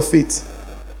actually a lack of faith.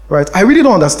 Right? I really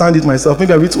don't understand it myself.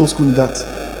 Maybe I'm a bit old school in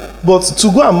that. But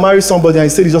to go and marry somebody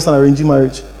and say it's just an arranged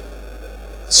marriage.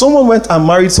 Someone went and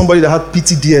married somebody that had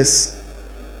PTDS.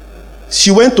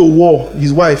 She went to war,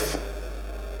 his wife.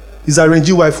 His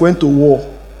arranged wife went to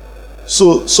war.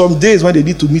 So some days when they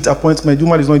need to meet appointment, the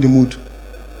woman is not in the mood.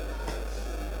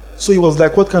 So he was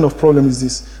like, what kind of problem is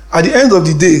this? At the end of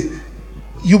the day,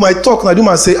 you might talk and the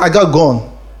woman say, I got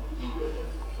gone.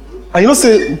 And you know,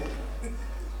 say,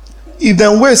 if they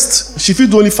waste, she fit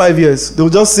do only 5 years. They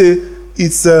will just say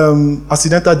it's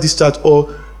accidental discharge or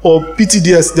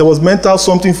PTDS. There was mental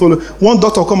something for one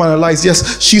doctor come and analyze.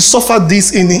 Yes, she suffered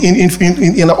this in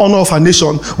the honor of her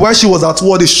nation. While she was at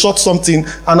war, they shot something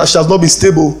and she has not been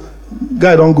stable.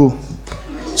 Guy, don't go.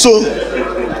 So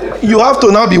you have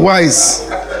to now be wise.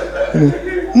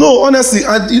 No, honestly,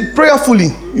 and prayerfully.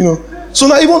 So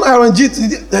now even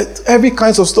RNG, every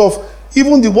kinds of stuff.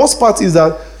 Even the worst part is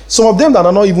that some of them that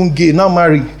are not even gay now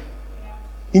marry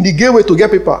in the gay way to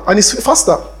get paper, and it's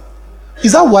faster.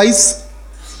 Is that wise?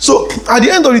 So at the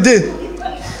end of the day,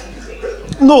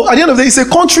 it's a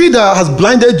country that has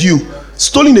blinded you,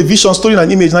 stolen a vision, stolen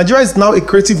an image. Nigeria is now a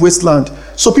creative wasteland.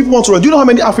 So people want to run. Do you know how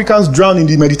many Africans drown in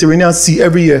the Mediterranean Sea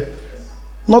every year?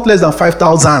 Not less than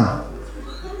 5,000.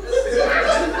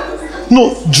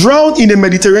 No, drown in the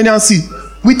Mediterranean Sea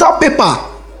without paper.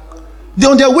 They're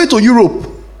on their way to Europe.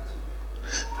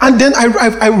 And then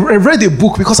I read a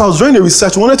book because I was doing a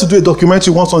research. I wanted to do a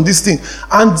documentary once on this thing.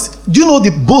 And do you know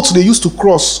the boats they used to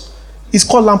cross? It's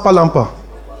called Lampa Lampa.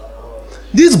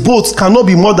 These boats cannot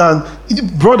be more than...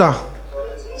 Brother,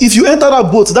 if you enter that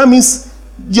boat, that means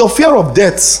your fear of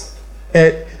death,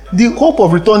 the hope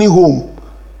of returning home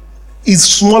is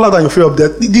smaller than your fear of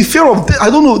death. The fear of death,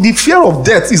 the fear of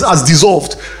death has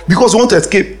dissolved because you want to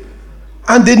escape.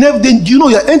 And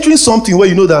you're entering something where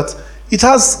you know that it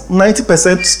has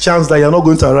 90% chance that you're not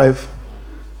going to arrive.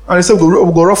 And they say,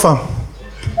 we'll go rough them.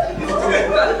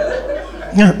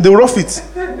 Yeah, they'll rough it.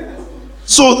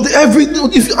 So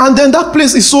and then that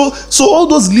place is so all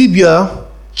those Libya,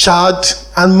 Chad,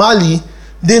 and Mali,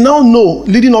 they now know,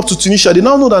 leading up to Tunisia, they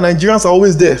now know that Nigerians are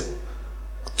always there.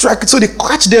 So they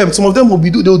catch them. Some of them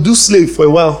they'll do slave for a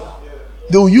while.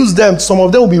 They'll use them. Some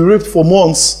of them will be raped for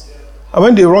months. And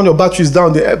when they run your batteries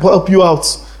down, they help you out.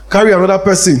 Carry another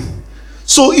person.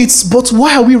 But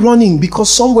why are we running? Because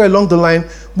somewhere along the line,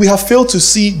 we have failed to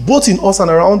see, both in us and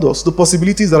around us, the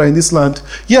possibilities that are in this land.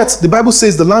 Yet, the Bible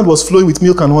says the land was flowing with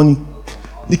milk and honey.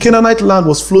 The Canaanite land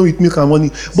was flowing with milk and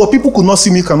honey. But people could not see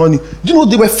milk and honey. Do you know,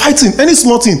 they were fighting, any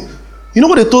small thing. You know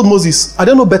what they told Moses? Are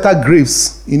there no better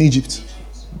graves in Egypt?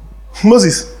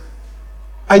 Moses,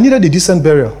 I needed a decent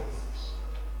burial.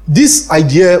 This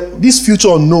idea, this future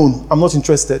unknown, I'm not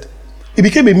interested. It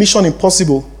became a mission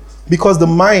impossible because the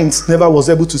mind never was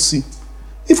able to see.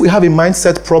 If we have a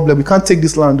mindset problem, we can't take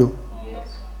this land though.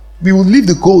 We will leave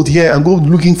the gold here and go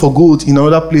looking for gold in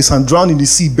another place and drown in the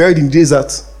sea, buried in the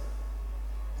desert,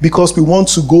 because we want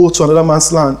to go to another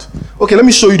man's land. Okay, let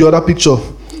me show you the other picture.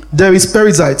 There is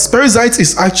Perizzites. Perizzites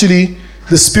is actually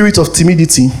the spirit of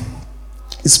timidity.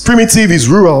 It's primitive, it's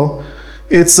rural.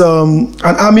 It's an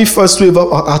army first wave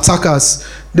of attackers.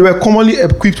 They were commonly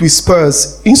equipped with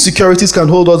spurs. Insecurities can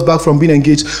hold us back from being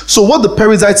engaged. So what the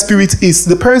Perizzite spirit is,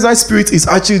 the Perizzite spirit is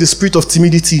actually the spirit of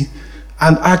timidity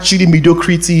and actually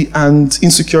mediocrity and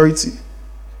insecurity.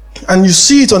 And you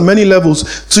see it on many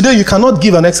levels. Today you cannot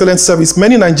give an excellent service.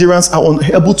 Many Nigerians are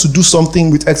unable to do something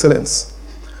with excellence.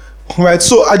 Right?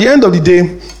 So at the end of the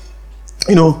day,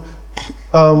 you know,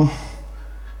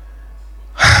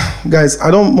 guys, I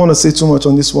don't want to say too much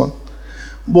on this one,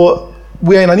 but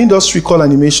we are in an industry called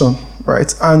animation,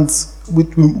 right? And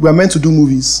we are meant to do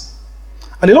movies.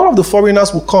 And a lot of the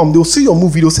foreigners will come, they'll see your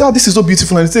movie, they'll say, oh, this is so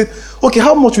beautiful. And they say, okay,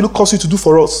 how much will it cost you to do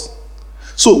for us?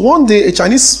 So one day, a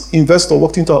Chinese investor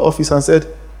walked into our office and said,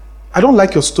 I don't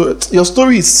like your story. Your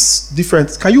story is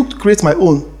different. Can you create my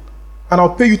own? And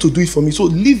I'll pay you to do it for me. So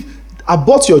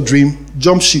abort your dream,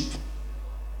 jump ship,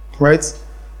 right?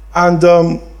 And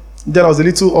then I was a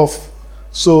little off.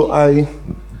 So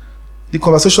the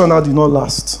conversation now did not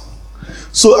last.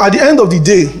 So at the end of the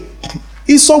day,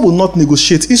 Esau will not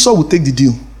negotiate. Esau will take the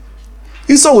deal.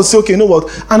 Esau will say, okay, you know what?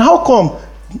 And how come?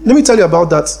 Let me tell you about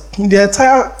that. In the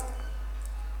entire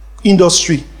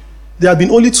industry, there have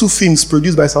been only 2 films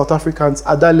produced by South Africans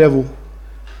at that level.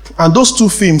 And those 2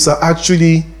 films are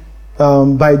actually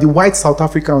by the white South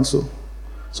Africans. So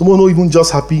someone not even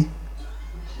just happy.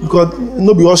 Because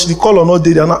nobody actually call or not,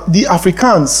 they are not the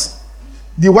Africans.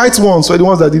 The white ones were the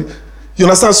ones that did. You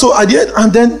understand? So at the end,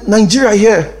 and then Nigeria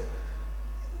here,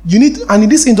 and in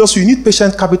this industry, you need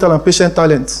patient capital and patient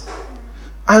talent.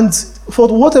 And for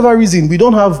whatever reason, we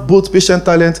don't have both patient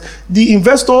talent. The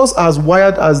investors are as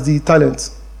wired as the talent.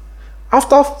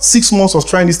 After 6 months of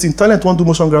trying this thing, talent won't do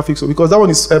motion graphics because that one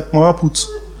is mama put.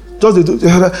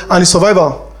 And it's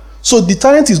survival. So the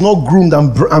talent is not groomed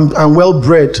and well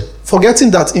bred,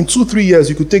 forgetting that in 2-3 years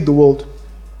you could take the world.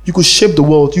 You could shape the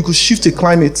world. You could shift a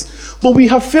climate. But we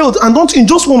have failed. And don't in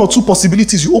just 1 or 2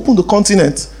 possibilities, you open the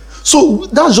continent. So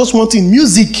that's just one thing.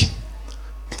 Music.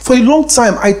 For a long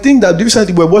time, I think that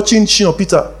recently we're watching Shino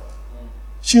Peter.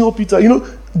 Shino Peter, you know,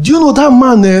 do you know that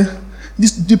man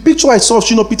the picture I saw of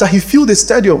Shino Peter, he filled the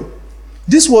stadium.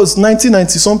 This was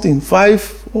 1990 something,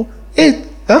 8,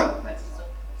 huh?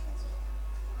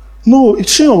 No,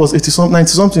 Shino was 80 something,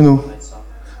 90 something, no.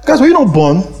 Guys, were you not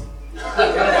born?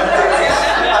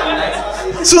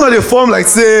 Soon as they form, like,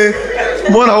 say,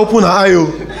 wanna open an eye.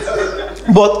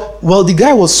 But, well, the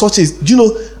guy was such a, you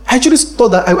know, I actually thought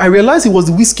that, I realized he was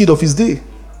the Wizkid of his day.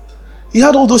 He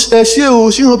had all those,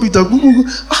 Shino Peter.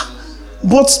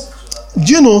 But,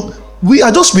 you know, we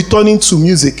are just returning to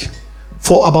music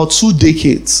for about 2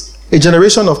 decades. A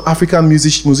generation of African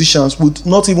musicians would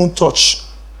not even touch.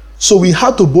 So we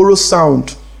had to borrow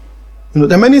sound. You know,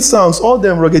 there are many sounds, all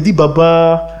them Rogedi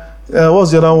Baba,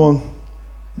 what's the other one?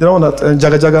 The other one that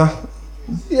Jaga Jaga.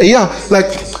 Yeah, like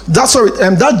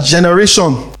that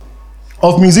generation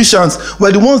of musicians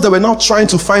were the ones that were now trying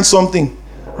to find something.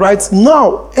 Right?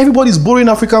 Now, everybody's borrowing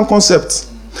African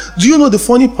concepts. Do you know the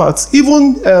funny part?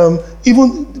 Even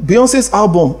Beyonce's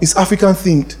album is African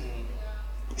themed.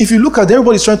 If you look at it,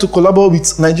 everybody's trying to collaborate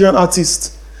with Nigerian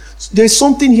artists. There's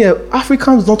something here.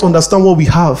 Africans don't understand what we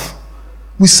have.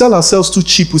 We sell ourselves too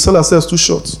cheap. We sell ourselves too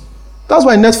short. That's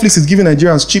why Netflix is giving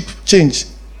Nigerians cheap change.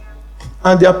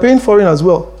 And they are paying foreign as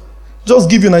well. Just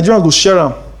give you, Nigerians go share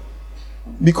them.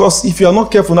 Because if you are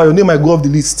not careful now, your name might go off the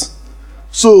list.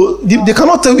 So they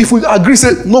cannot tell, if we agree,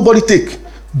 say, nobody take.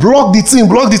 Block the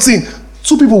thing.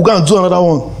 2 people will go and do another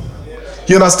one.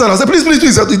 You understand? I said, please,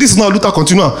 this is not Luther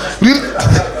Continua.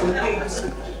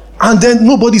 And then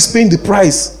nobody's paying the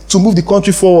price to move the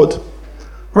country forward.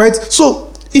 Right?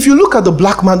 So, if you look at the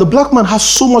black man has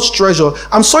so much treasure.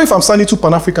 I'm sorry if I'm sounding too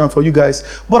Pan-African for you guys,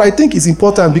 but I think it's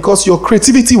important because your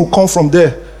creativity will come from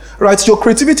there. Right? Your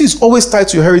creativity is always tied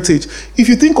to your heritage. If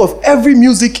you think of every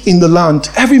music in the land,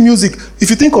 if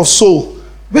you think of soul,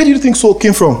 where do you think soul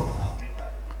came from?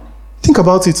 Think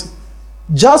about it.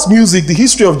 Jazz music, the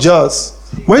history of jazz,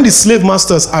 when the slave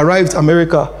masters arrived in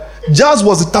America, jazz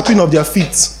was the tapping of their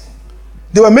feet.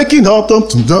 They were making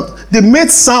they made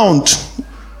sound.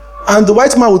 And the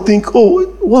white man would think, oh,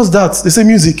 what's that? They say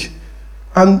music.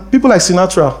 And people like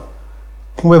Sinatra,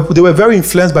 they were very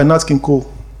influenced by Nat King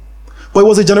Cole. But it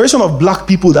was a generation of black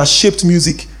people that shaped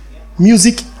music.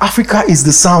 Music, Africa is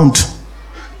the sound.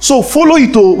 So follow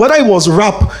it, whether it was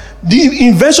rap, the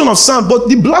invention of sound, but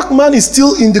the black man is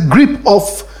still in the grip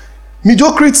of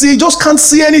mediocrity, just can't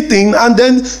see anything, and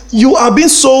then you are being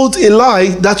sold a lie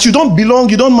that you don't belong,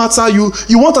 you don't matter, you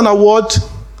want an award.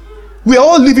 We are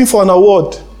all living for an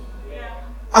award.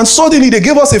 And suddenly they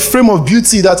gave us a frame of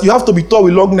beauty that you have to be tall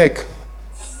with long neck.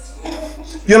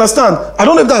 You understand? I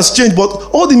don't know if that's changed, but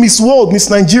all the Miss World, Miss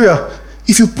Nigeria,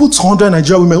 if you put 100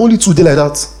 Nigerian women, only 2 day like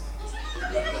that.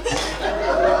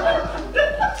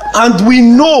 And we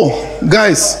know,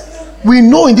 guys, we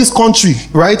know in this country,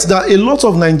 right, that a lot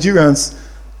of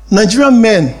Nigerian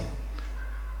men,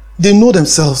 they know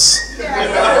themselves.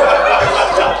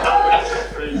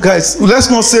 Guys, let's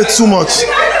not say too much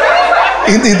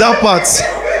in that part.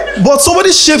 But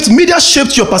media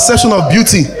shaped your perception of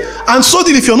beauty. And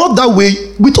suddenly, if you're not that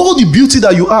way, with all the beauty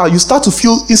that you are, you start to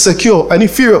feel insecure and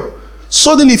inferior.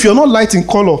 Suddenly, if you're not light in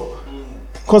color,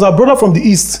 because our brother from the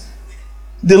East,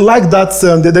 they like that,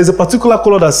 there's a particular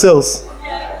color that sells.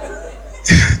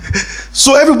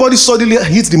 So everybody suddenly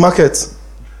hits the market.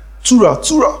 Tura,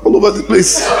 all over the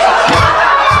place.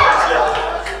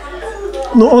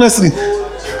 No, honestly.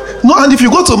 No, and if you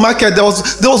go to market, there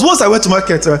was once I went to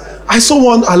market, I saw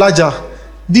one Alaja.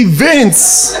 The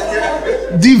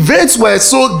veins were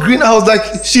so green. I was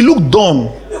like, she looked done.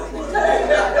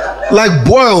 Like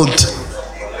boiled.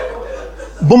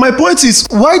 But my point is,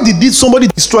 why did somebody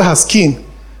destroy her skin?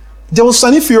 There was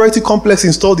an inferiority complex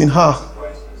installed in her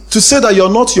to say that you're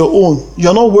not your own,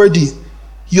 you're not worthy,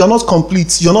 you're not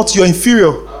complete, you're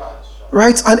inferior.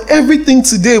 Right? And everything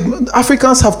today,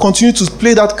 Africans have continued to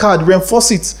play that card,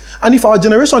 reinforce it. And if our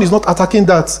generation is not attacking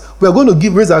that, we are going to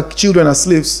raise our children as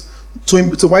slaves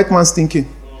to white man's thinking.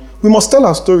 We must tell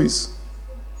our stories.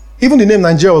 Even the name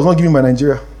Nigeria was not given by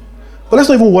Nigeria. But let's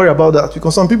not even worry about that,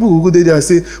 because some people will go there and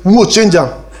say, we will change them.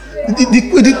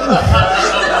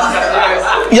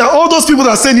 Yeah, all those people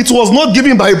that are saying it was not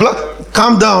given by black,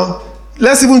 calm down.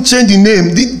 Let's even change the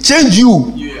name. Change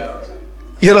you.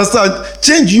 You understand?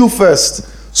 Change you first.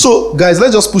 So, guys,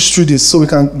 let's just push through this so we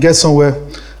can get somewhere.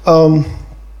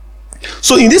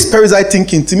 So, in this parasite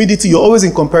thinking, timidity, you're always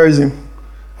in comparison,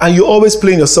 and you're always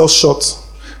playing yourself short.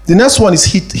 The next one is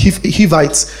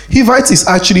Hivites. Hivites is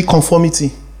actually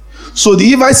conformity. So, the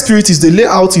Hivite spirit is the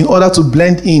layout in order to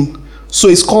blend in. So,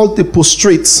 it's called the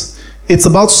prostrate. It's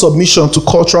about submission to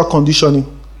cultural conditioning.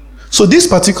 So, this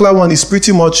particular one is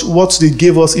pretty much what they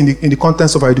gave us in the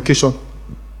contents of our education.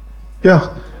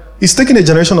 Yeah, it's taking a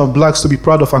generation of blacks to be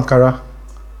proud of Ankara.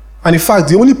 And in fact,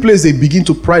 the only place they begin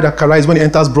to pride Ankara is when it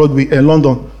enters Broadway in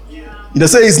London. They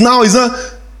say, it's not.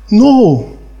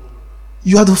 No.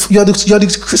 You are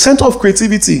the center of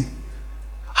creativity.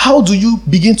 How do you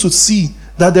begin to see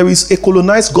that there is a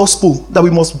colonized gospel that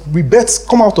we must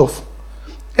come out of?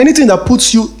 Anything that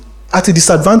puts you at a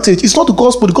disadvantage, it's not the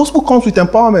gospel. The gospel comes with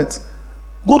empowerment.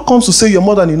 God comes to say you're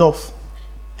more than enough.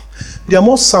 There are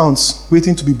more sounds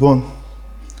waiting to be born.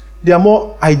 There are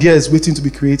more ideas waiting to be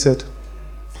created.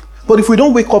 But if we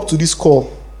don't wake up to this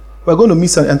call, we're going to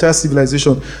miss an entire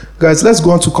civilization. Guys, let's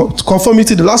go on to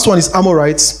conformity. The last one is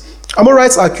Amorites.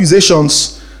 Amorites'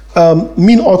 accusations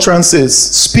mean utterances,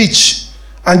 speech,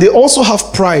 and they also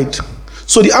have pride.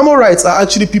 So the Amorites are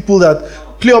actually people that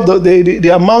play up, they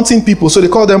are mountain people, so they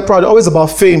call them proud. They're always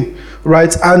about fame,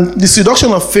 right? And the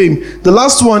seduction of fame. The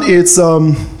last one is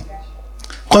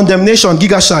condemnation,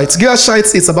 Gigashites.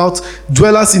 Gigashites, it's about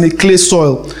dwellers in a clay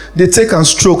soil. They take and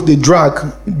stroke, they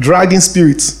dragging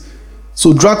spirits.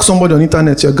 So drag somebody on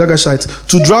internet, you're Gagashite.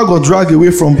 To drag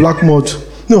away from black mud.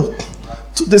 No,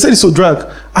 they said it's to drag.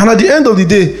 And at the end of the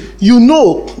day, you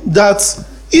know that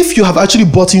if you have actually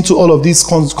bought into all of this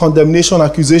condemnation,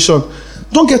 accusation,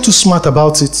 don't get too smart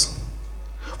about it.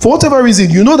 For whatever reason,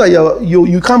 you know that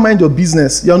you can't mind your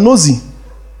business. You're nosy.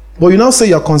 But you now say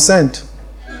you're concerned.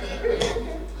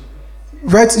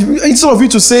 Right? Instead of you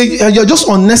to say you're just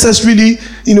unnecessarily,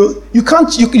 you can't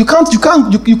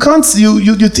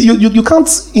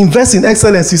invest in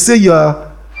excellence. You say you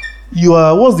are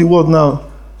what's the word now?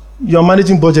 You're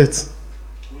managing budget.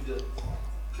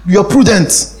 You're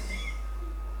prudent.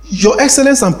 Your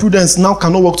excellence and prudence now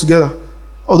cannot work together.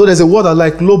 Although there's a word I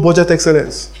like, low budget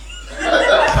excellence.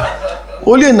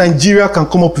 Only in Nigeria can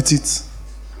come up with it.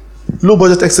 Low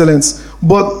budget excellence.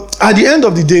 But at the end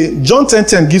of the day, John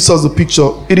 10:10 gives us the picture.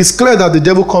 It is clear that the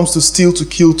devil comes to steal, to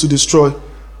kill, to destroy.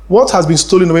 What has been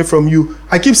stolen away from you?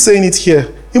 I keep saying it here.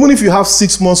 Even if you have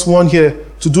 6 months, 1 year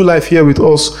to do life here with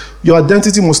us, your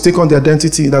identity must take on the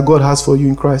identity that God has for you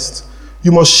in Christ.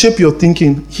 You must shape your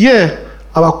thinking. Here,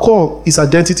 our call is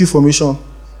identity formation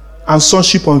and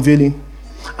sonship unveiling.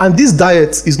 And this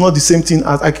diet is not the same thing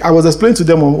as I was explaining to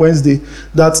them on Wednesday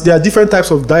that there are different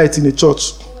types of diet in the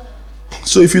church.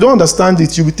 So if you don't understand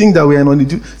it, you will think that we are on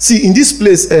the... See, in this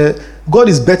place, God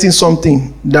is betting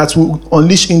something that will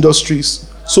unleash industries.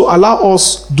 So allow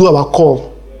us do our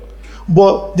call.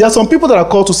 But there are some people that are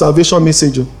called to salvation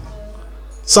message.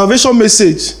 Salvation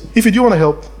message, if you do want to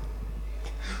help.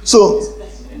 So,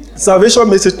 salvation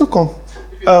message, no come.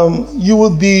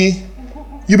 You'll be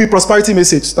prosperity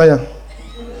message, Taya.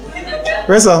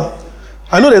 Right, sir?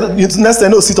 I know that next time I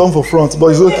know sit on for front, but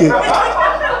it's okay.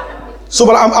 So,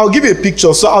 but I'll give you a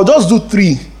picture. So I'll just do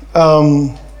 3.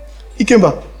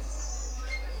 Ikemba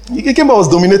was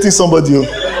dominating somebody.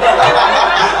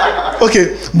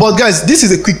 Okay, but guys, this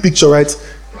is a quick picture, right?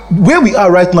 Where we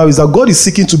are right now is that God is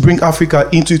seeking to bring Africa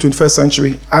into the 21st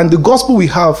century. And the gospel we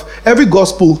have, every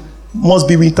gospel must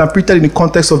be interpreted in the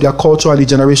context of their culture and the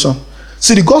generation.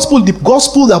 See, the gospel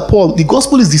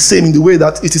is the same in the way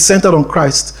that it is centered on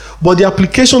Christ. But the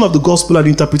application of the gospel and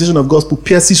the interpretation of gospel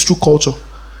pierces through culture.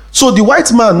 So the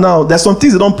white man now, there's some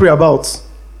things they don't pray about.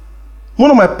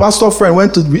 One of my pastor friends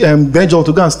went to Benjamin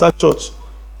to go and start church.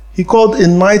 He called a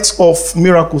night of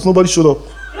miracles. Nobody showed up.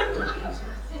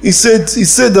 He said,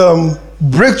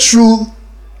 breakthrough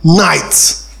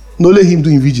night. No, let him do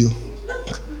in video.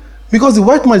 Because the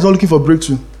white man is not looking for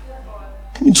breakthrough.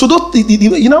 So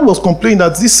was complaining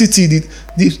that this city,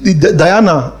 the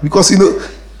Diana, because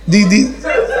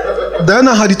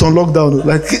Diana had it on lockdown.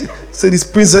 Like, say this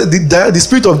princess, the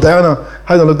spirit of Diana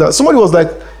had it on lockdown. Somebody was like,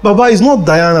 Baba, it's not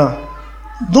Diana.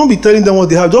 Don't be telling them what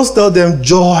they have. Just tell them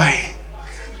joy.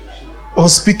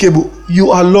 Unspeakable.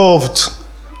 You are loved.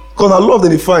 Because I love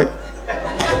them, they fine.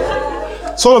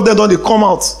 Some of them don't, they come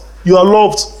out. You are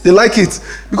loved. They like it.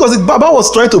 Because Baba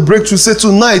was trying to break through, say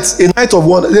tonight, a night of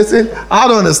one. They say, I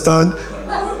don't understand.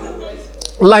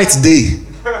 Light day.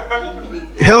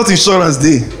 Health insurance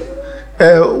day.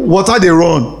 Water they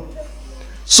run.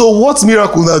 So what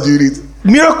miracle now do you need?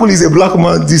 Miracle is a black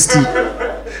man, this thing.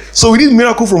 So we need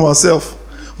miracle from ourselves.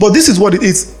 But this is what it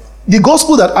is. The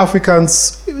gospel that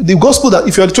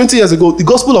if you're 20 years ago, the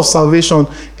gospel of salvation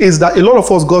is that a lot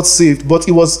of us got saved, but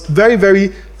it was very,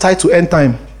 very tied to end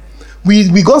time.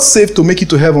 We got saved to make it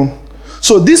to heaven.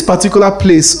 So this particular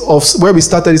place of where we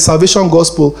started the salvation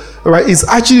gospel, right, is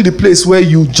actually the place where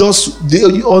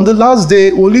on the last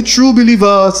day, only true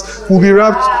believers will be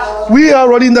raptured. We are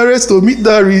running the race to meet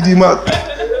the Redeemer.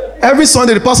 Every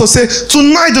Sunday, the pastor says,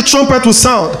 tonight the trumpet will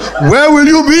sound. Where will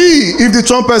you be if the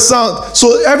trumpet sounds?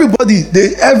 So everybody,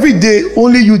 every day,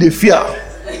 only you they fear.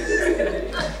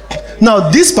 Now,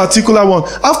 this particular one,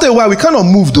 after a while, we cannot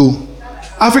move though.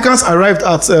 Africans arrived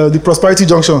at the Prosperity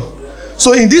Junction.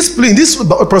 So in this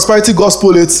prosperity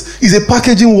gospel, it's a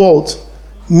packaging world.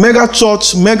 Mega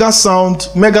church, mega sound,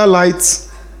 mega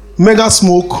lights, mega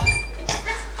smoke.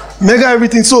 Mega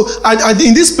everything. So and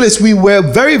in this place, we were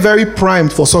very, very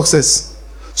primed for success.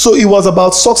 So it was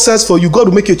about success for you. God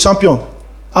will make you a champion.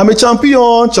 I'm a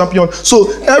champion.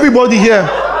 So everybody here,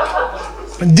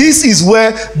 this is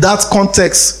where that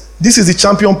context, this is the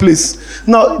champion place.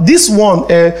 Now, this one,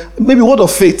 maybe word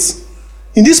of faith.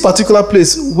 In this particular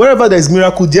place, wherever there is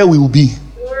miracle, there we will be.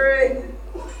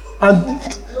 And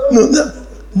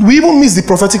we even miss the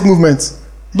prophetic movement.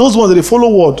 Those ones that they follow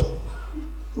word.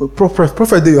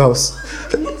 Prophet day your house.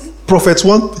 Prophet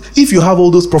 1, if you have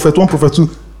all those prophet 1, prophet 2,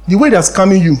 the way they're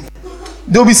scamming you,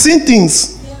 they'll be seeing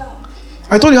things.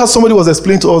 I told you how somebody was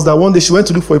explaining to us that one day she went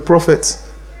to look for a prophet.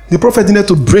 The prophet needed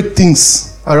to break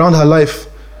things around her life.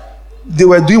 They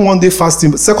were doing 1 day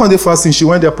fasting, but 2nd day fasting, she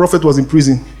went there, prophet was in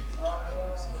prison.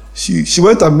 She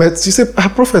went and met, she said,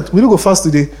 prophet, we don't go fast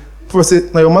today. Prophet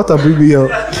said, now your matter bring me here.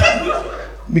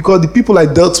 Because the people I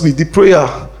dealt with, the prayer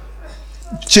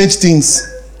changed things.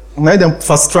 Now them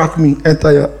fast track me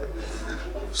entire.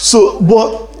 So,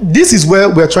 but this is where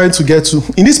we're trying to get to.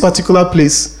 In this particular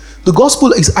place, the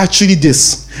gospel is actually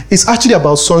this. It's actually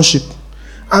about sonship.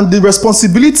 And the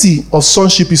responsibility of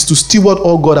sonship is to steward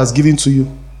all God has given to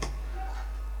you.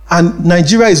 And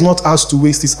Nigeria is not ours to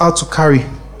waste, it's ours to carry.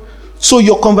 So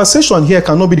your conversation here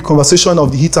cannot be the conversation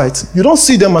of the Hittites. You don't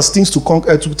see them as things to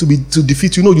conquer, to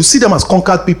defeat. You see them as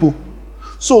conquered people.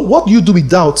 So what you do with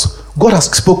doubt, God has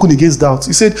spoken against doubt.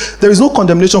 He said, there is no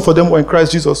condemnation for them who are in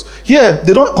Christ Jesus. Here,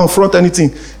 they don't confront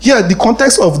anything. Here, the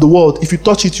context of the world, if you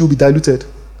touch it, you'll be diluted.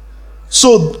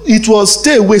 So it was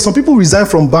stay away. Some people resign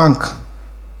from bank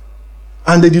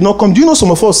and they did not come. Do you know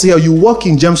some of us here, you work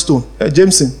in Jameson.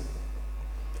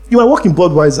 You might work in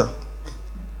Budweiser.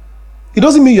 It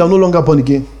doesn't mean you are no longer born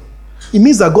again. It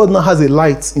means that God now has a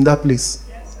light in that place.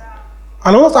 Yes,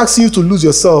 and I'm not asking you to lose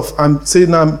yourself and say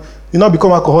now you now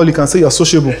become alcoholic and say you're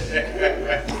sociable.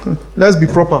 Let's be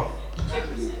proper.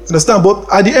 Understand? But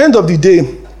at the end of the day,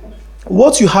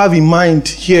 what you have in mind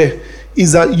here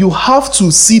is that you have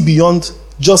to see beyond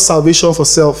just salvation for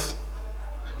self.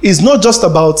 It's not just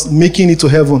about making it to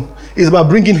heaven. It's about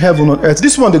bringing heaven on earth.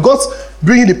 This one, they got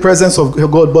bringing the presence of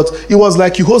God, but it was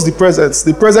like you host the presence.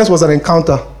 The presence was an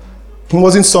encounter. It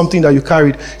wasn't something that you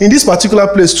carried. In this particular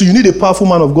place too, you need a powerful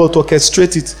man of God to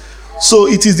orchestrate it. So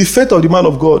it is the faith of the man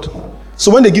of God.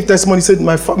 So when they give testimony, he said,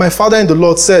 my father in the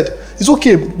Lord said, it's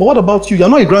okay, but what about you? You're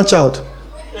not a grandchild.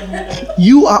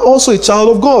 You are also a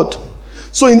child of God.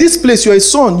 So in this place, you're a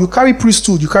son. You carry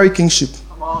priesthood. You carry kingship.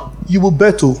 You will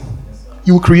battle.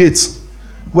 You will create.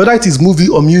 Whether it is movie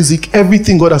or music,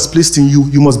 everything God has placed in you,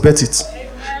 you must bet it.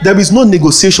 There is no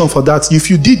negotiation for that. If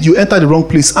you did, you enter the wrong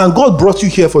place. And God brought you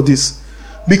here for this.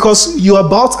 Because you are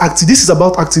about this is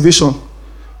about activation.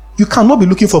 You cannot be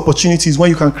looking for opportunities when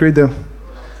you can create them.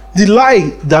 The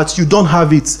lie that you don't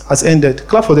have it has ended.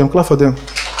 Clap for them, clap for them.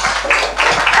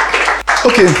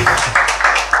 Okay.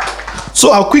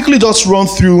 So I'll quickly just run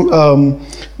through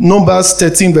Numbers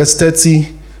 13, verse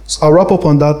 30. So I'll wrap up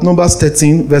on that. Numbers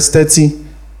 13, verse 30.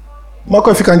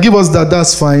 Marco, if you can give us that,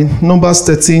 that's fine. Numbers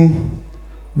 13,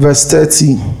 verse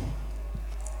 30.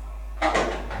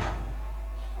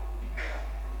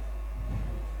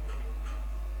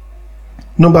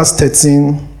 Numbers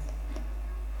 13.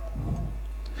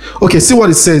 Okay, see what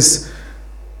it says.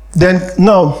 Then,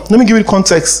 now, let me give you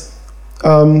context.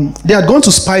 They had gone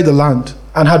to spy the land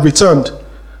and had returned.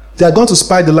 They had gone to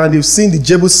spy the land. They've seen the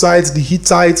Jebusites, the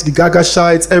Hittites, the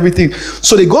Girgashites, everything.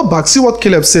 So they go back. See what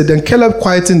Caleb said. Then Caleb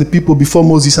quieted the people before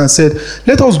Moses and said,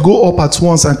 let us go up at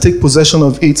once and take possession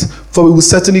of it, for we will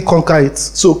certainly conquer it.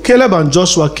 So Caleb and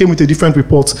Joshua came with a different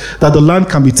report, that the land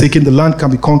can be taken, the land can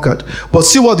be conquered. But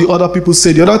see what the other people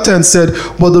said. The other 10 said,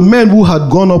 but the men who had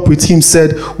gone up with him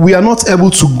said, we are not able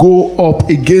to go up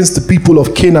against the people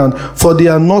of Canaan, for they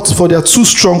are too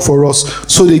strong for us.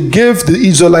 So they gave the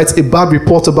Israelites a bad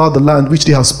report about the land which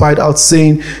they have spied out,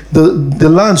 saying, the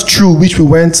land through which we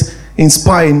went in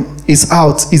spying is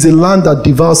a land that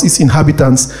devours its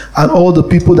inhabitants, and all the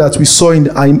people that we saw in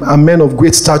are men of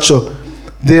great stature.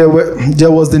 There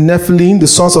was the Nephilim, the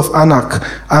sons of Anak,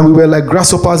 and we were like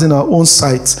grasshoppers in our own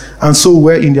sight, and so we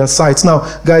were in their sight.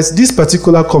 Now, guys, this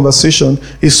particular conversation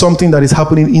is something that is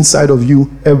happening inside of you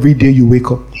every day you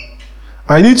wake up.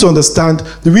 I need to understand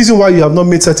the reason why you have not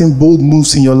made certain bold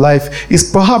moves in your life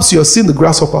is perhaps you're seeing the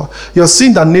grasshopper. You're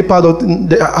seeing that Nepal,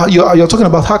 you're talking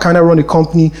about, how can I run a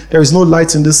company? There is no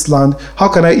light in this land. How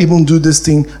can I even do this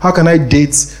thing? How can I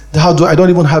date? I don't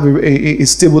even have a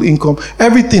stable income.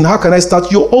 Everything, how can I start?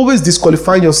 You're always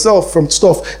disqualifying yourself from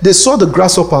stuff. They saw the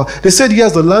grasshopper. They said,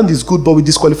 yes, the land is good, but we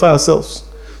disqualify ourselves.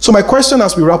 So my question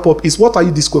as we wrap up is, what are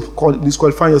you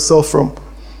disqualifying yourself from?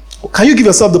 Can you give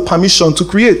yourself the permission to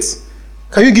create?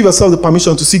 Can you give yourself the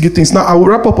permission to see good things? Now, I will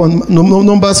wrap up on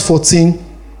Numbers 14.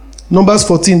 Numbers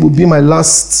 14 will be my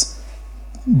last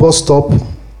bus stop.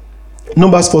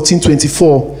 Numbers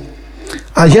 14:24.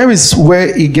 And here is where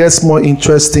it gets more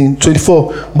interesting.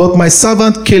 24. But my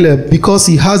servant Caleb, because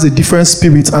he has a different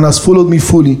spirit and has followed me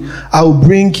fully, I will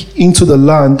bring into the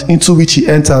land into which he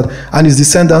entered, and his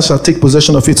descendants shall take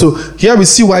possession of it. So here we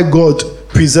see why God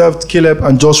preserved Caleb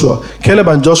and Joshua. Caleb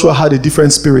and Joshua had a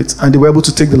different spirit, and they were able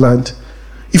to take the land.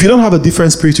 If you don't have a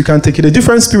different spirit, you can't take it. A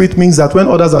different spirit means that when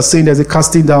others are saying there's a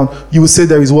casting down, you will say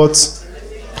there is what?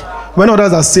 When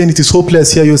others are saying it is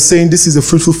hopeless here, you're saying this is a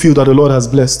fruitful field that the Lord has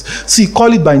blessed. See,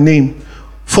 call it by name.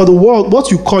 For the world,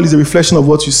 what you call is a reflection of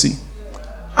what you see.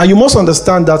 And you must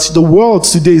understand that the world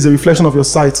today is a reflection of your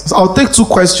sight. So I'll take 2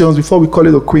 questions before we call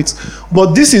it a quit.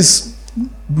 But this is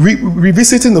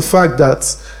revisiting the fact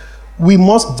that we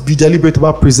must be deliberate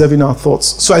about preserving our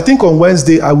thoughts. So I think on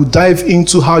Wednesday, I will dive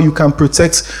into how you can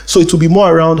protect. So it will be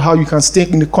more around how you can stay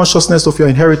in the consciousness of your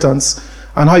inheritance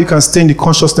and how you can stay in the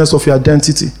consciousness of your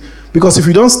identity. Because if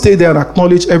you don't stay there and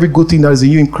acknowledge every good thing that is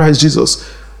in you in Christ Jesus,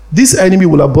 this enemy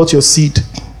will abort your seed.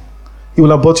 He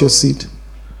will abort your seed.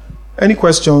 Any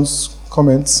questions,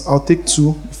 comments? I'll take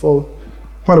 2 before.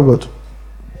 What about?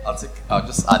 I'll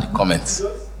just add a comment.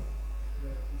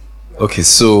 Okay,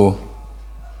 so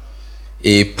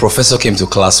a professor came to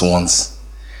class once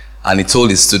and he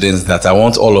told his students that I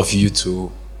want all of you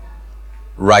to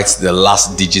write the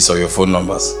last digits of your phone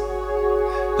numbers.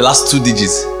 The last 2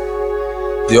 digits.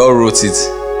 They all wrote it.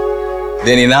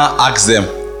 Then he now asks them,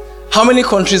 how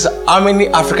many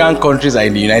African countries are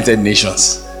in the United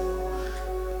Nations?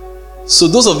 So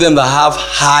those of them that have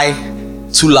high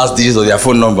 2 last digits of their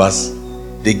phone numbers,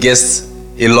 they guessed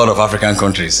a lot of African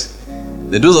countries.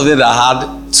 Those of them that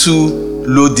had 2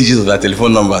 low digits of their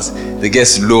telephone numbers, they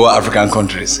guessed lower African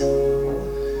countries.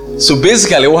 So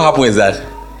basically what happened is that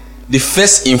the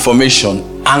first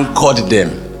information anchored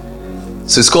them.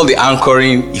 So it's called the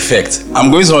anchoring effect. I'm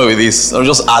going somewhere with this. I'll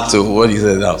just add to what he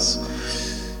said now.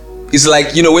 It's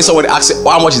like, when somebody asks you,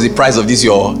 how much is the price of this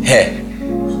your hair?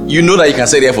 You know that you can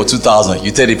sell the hair for 2,000.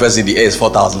 You tell the person the hair is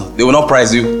 4,000. They will not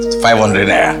price you 500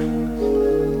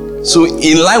 naira. So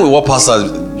in line with what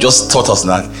Pastor just taught us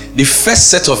now, the first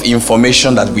set of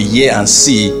information that we hear and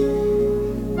see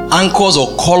anchors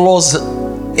or colors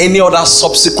any other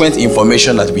subsequent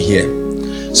information that we hear.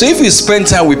 So if we spend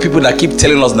time with people that keep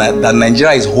telling us that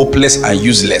Nigeria is hopeless and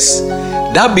useless,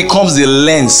 that becomes the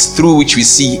lens through which we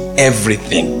see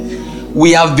everything.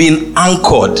 We have been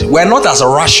anchored. We are not as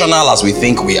rational as we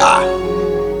think we are.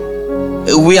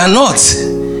 We are not.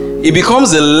 It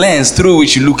becomes the lens through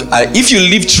which you look at. If you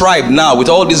leave tribe now with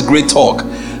all this great talk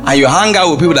and you hang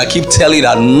out with people that keep telling you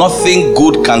that nothing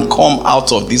good can come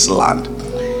out of this land,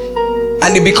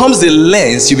 and it becomes the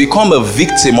lens, you become a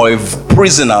victim or a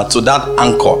prisoner to that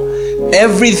anchor.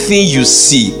 Everything you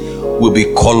see will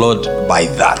be colored by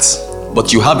that.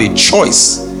 But you have a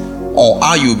choice on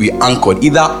how you will be anchored,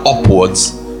 either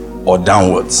upwards or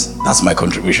downwards. That's my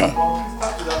contribution.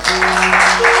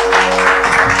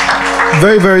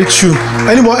 Very, very true.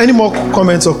 Any more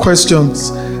comments or questions?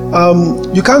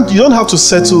 You don't have to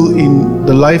settle in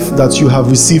the life that you have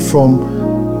received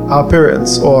from our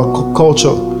parents or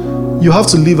culture. You have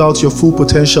to live out your full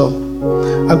potential.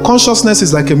 And consciousness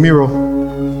is like a mirror.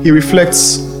 It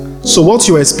reflects. So what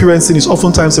you're experiencing is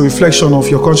oftentimes a reflection of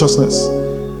your consciousness.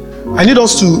 I need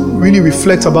us to really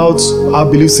reflect about our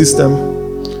belief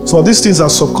system. Some of these things are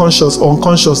subconscious or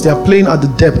unconscious. They are playing at the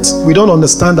depth. We don't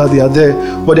understand that they are there,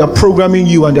 but they are programming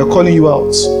you and they are calling you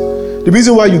out. The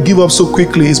reason why you give up so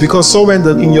quickly is because somewhere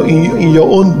in your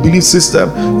own belief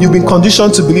system, you've been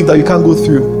conditioned to believe that you can't go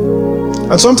through.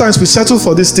 And sometimes we settle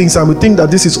for these things and we think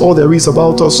that this is all there is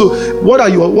about us. So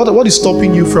what is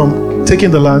stopping you from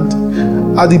taking the land?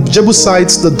 Are the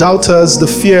Jebusites, the doubters, the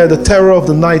fear, the terror of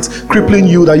the night crippling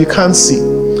you that you can't see?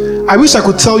 I wish I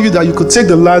could tell you that you could take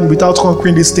the land without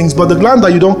conquering these things, but the land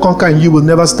that you don't conquer in you will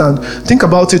never stand. Think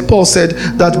about it. Paul said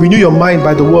that renew your mind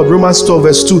by the word. Romans 12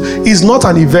 verse 2 is not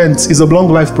an event, it's a long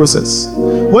life process.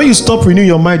 When you stop renewing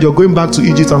your mind, you're going back to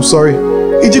Egypt. I'm sorry.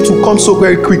 Egypt will come so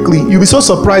very quickly. You'll be so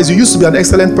surprised. You used to be an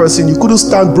excellent person. You couldn't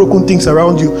stand broken things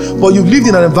around you, but you've lived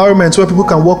in an environment where people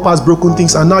can walk past broken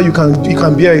things, and now you can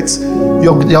bear it.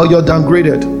 You're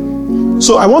downgraded.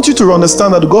 So I want you to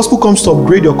understand that the gospel comes to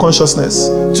upgrade your consciousness,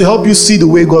 to help you see the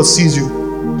way God sees you.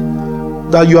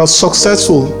 That you are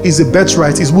successful is a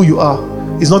birthright, is who you are.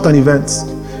 It's not an event.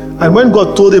 And when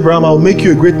God told Abraham, I will make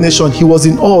you a great nation, he was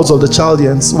in awe of the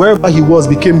Chaldeans. Wherever he was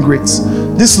became great.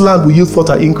 This land will yield forth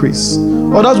an increase.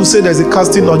 Others will say there's a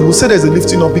casting down, you will say there's a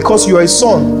lifting up because you are a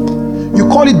son. You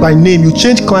call it by name, you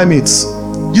change climates.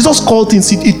 Jesus called things,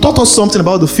 he taught us something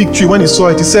about the fig tree when he saw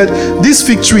it. He said, this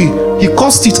fig tree, he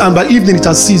cursed it and by evening it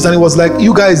has ceased. And it was like,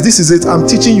 you guys, this is it. I'm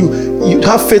teaching you. You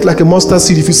have faith like a mustard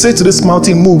seed. If you say to this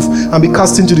mountain, move and be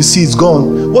cast into the sea, it's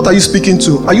gone. What are you speaking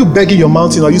to? Are you begging your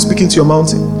mountain or are you speaking to your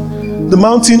mountain? The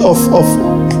mountain of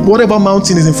whatever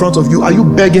mountain is in front of you, are you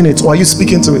begging it or are you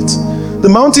speaking to it? The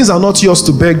mountains are not yours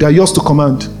to beg, they are yours to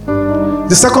command.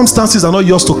 The circumstances are not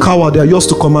yours to cower, they are yours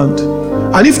to command.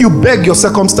 And if you beg your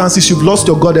circumstances, you've lost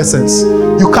your God essence.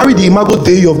 You carry the imago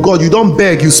Dei of God. You don't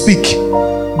beg, you speak.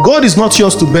 God is not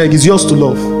yours to beg, he's yours to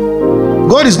love.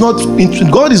 God is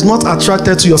not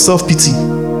attracted to your self-pity.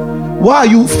 Why are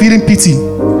you feeling pity?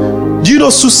 Do you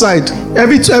know suicide?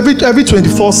 Every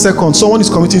 24 seconds, someone is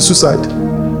committing suicide.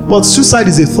 But suicide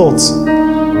is a thought.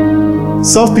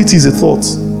 Self-pity is a thought.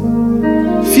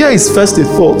 Fear is first a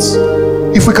thought.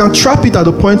 If we can trap it at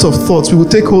the point of thought, we will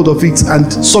take hold of it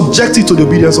and subject it to the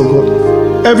obedience of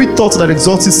God. Every thought that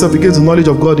exalts itself against the knowledge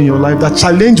of God in your life, that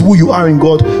challenge who you are in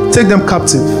God, take them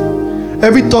captive.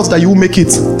 Every thought that you will make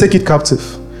it, take it captive.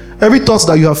 Every thought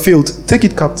that you have failed, take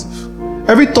it captive.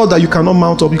 Every thought that you cannot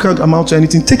mount up, you can't amount to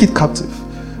anything, take it captive.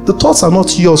 The thoughts are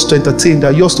not yours to entertain, they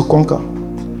are yours to conquer.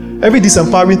 Every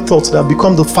disempowering thought that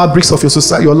become the fabrics of your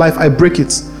society, your life, I break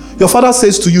it. Your father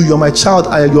says to you, you're my child,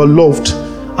 you're loved.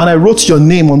 And I wrote your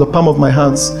name on the palm of my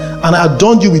hands. And I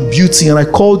adorned you with beauty, and I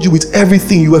called you with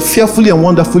everything. You were fearfully and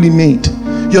wonderfully made.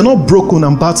 You're not broken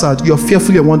and battered. You're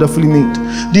fearfully and wonderfully made.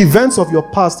 The events of your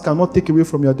past cannot take away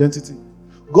from your identity.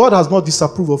 God has not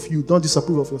disapproved of you. Don't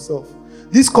disapprove of yourself.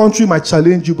 This country might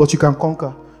challenge you, but you can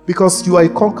conquer because you are a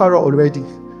conqueror already.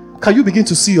 Can you begin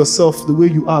to see yourself the way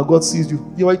you are? God sees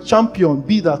you. You are a champion.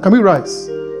 Be that. Can we rise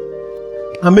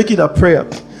and make it a prayer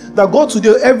that God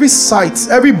today, every sight,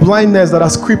 every blindness that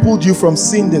has crippled you from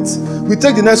seeing it, we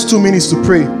take the next 2 minutes to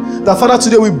pray. That Father,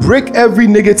 today we break every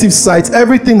negative sight,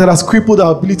 everything that has crippled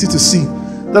our ability to see,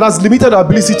 that has limited our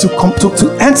ability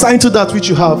to enter into that which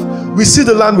you have. We see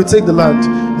the land, we take the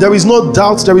land. There is no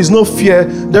doubt, there is no fear,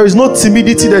 there is no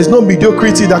timidity, there is no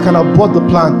mediocrity that can abort the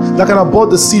plan, that can abort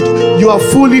the seed. You are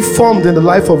fully formed in the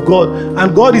life of God,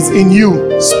 and God is in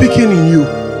you, speaking in you.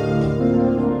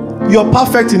 You are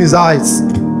perfect in His eyes.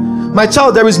 My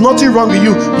child, there is nothing wrong with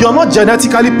you. You are not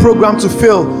genetically programmed to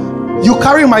fail. You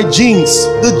carry my genes,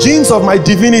 the genes of my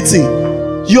divinity.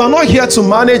 You are not here to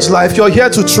manage life, you are here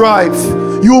to thrive.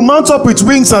 You will mount up with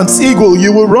wings and eagle.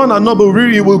 You will run and not be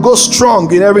weary. You will go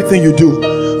strong in everything you do.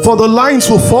 For the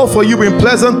lines will fall for you in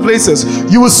pleasant places.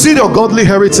 You will see your godly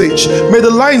heritage. May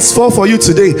the lines fall for you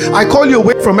today. I call you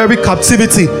away from every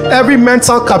captivity, every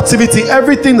mental captivity,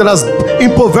 everything that has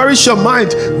impoverished your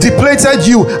mind, depleted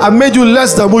you, and made you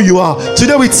less than who you are.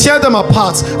 Today we tear them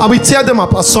apart and we tear them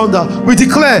asunder. We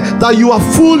declare that you are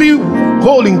fully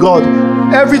whole in God.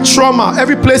 Every trauma,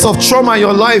 every place of trauma in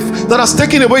your life that has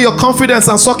taken away your confidence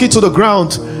and sucked it to the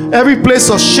ground, every place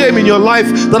of shame in your life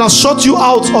that has shut you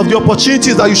out of the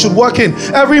opportunities that you should work in,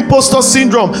 every imposter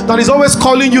syndrome that is always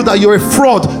calling you that you're a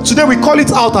fraud, today we call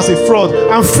it out as a fraud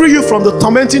and free you from the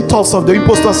tormenting thoughts of the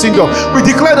imposter syndrome. We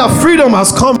declare that freedom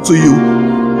has come to you.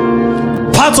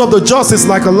 Path of the just is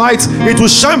like a light. It will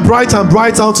shine bright and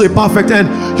bright unto a perfect end.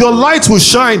 Your light will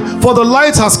shine, for the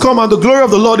light has come and the glory of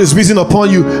the Lord is risen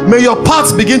upon you. May your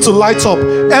paths begin to light up.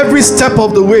 Every step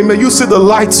of the way, may you see the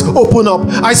lights open up.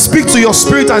 I speak to your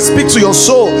spirit, I speak to your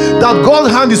soul, that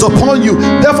God's hand is upon you.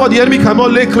 Therefore the enemy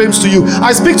cannot lay claims to you.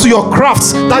 I speak to your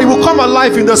crafts, that it will come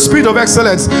alive in the spirit of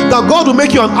excellence. That God will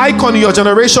make you an icon in your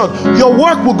generation. Your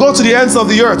work will go to the ends of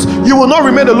the earth. You will not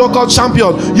remain a local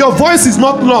champion. Your voice is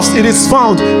not lost, it is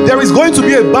found. There is going to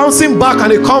be a bouncing back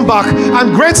and a comeback,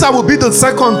 and greater will be the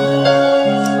second.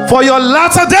 For your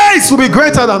latter days will be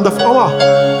greater than the former.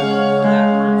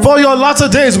 For your latter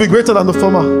days will be greater than the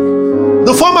former.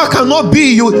 The former cannot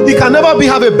be you. It can never be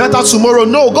have a better tomorrow.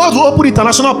 No, God will open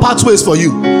international pathways for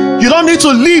you. You don't need to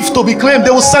leave to be claimed.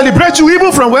 They will celebrate you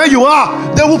even from where you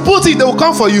are. They will put it, they will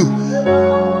come for you.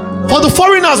 For the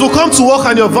foreigners will come to walk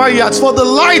on your vineyards. For the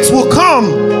light will come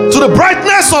to the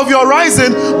brightness of your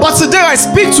rising. But today I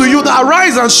speak to you that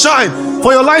arise and shine.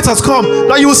 For your light has come,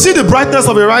 that you will see the brightness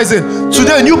of your rising.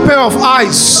 Today a new pair of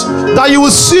eyes, that you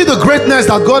will see the greatness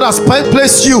that God has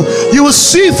placed you. You will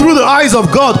see through the eyes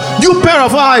of God. New pair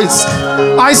of eyes.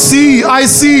 I see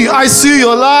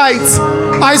your light.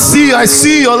 I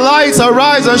see your light.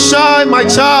 Arise and shine, my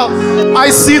child. I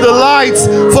see the light,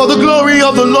 for the glory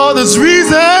of the Lord is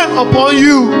risen upon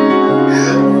you.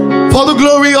 For the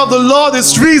glory of the Lord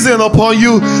is risen upon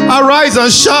you. Arise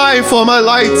and shine, for my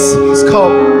light is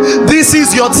come. This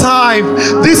is your time.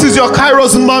 This is your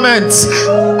Kairos moment.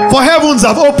 For heavens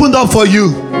have opened up for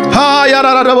you.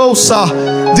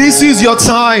 This is your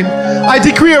time. I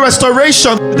decree a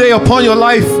restoration today upon your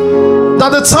life.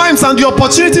 That the times and the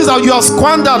opportunities that you have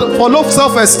squandered for low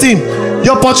self-esteem,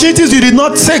 the opportunities you did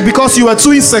not take because you were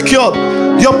too insecure,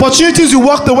 the opportunities you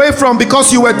walked away from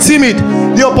because you were timid,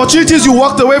 the opportunities you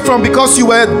walked away from because you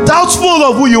were doubtful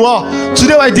of who you are.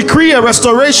 Today I decree a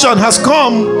restoration has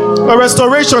come. A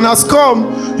restoration has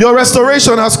come. Your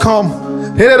restoration has come.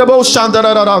 In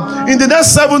the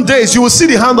next 7 days, you will see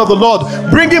the hand of the Lord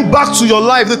bringing back to your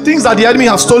life the things that the enemy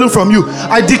has stolen from you.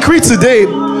 I decree today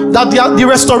that the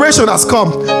restoration has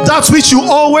come. That which you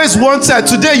always wanted,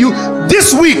 today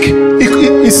this week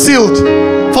is sealed.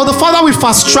 For the Father will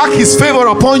fast track His favor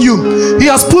upon you. He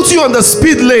has put you on the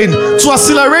speed lane to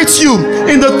accelerate you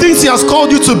in the things He has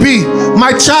called you to be.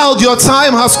 My child, your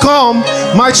time has come.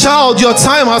 My child, your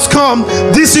time has come.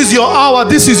 This is your hour.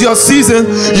 This is your season.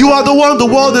 You are the one the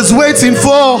world is waiting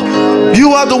for.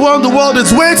 You are the one the world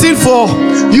is waiting for.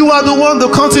 You are the one the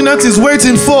continent is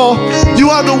waiting for. You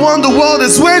are the one the world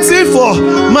is waiting for.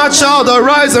 My child,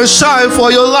 arise and shine, for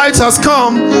your light has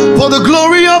come. For the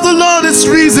glory of the Lord is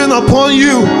risen upon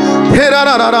you. For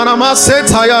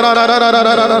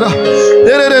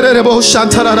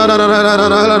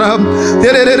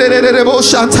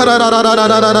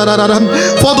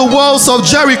the walls of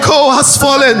Jericho has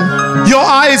fallen. Your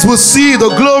eyes will see the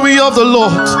glory of the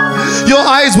Lord. Your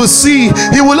eyes will see see.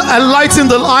 He will enlighten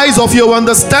the eyes of your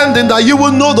understanding, that you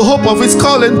will know the hope of his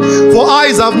calling. For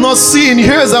eyes have not seen,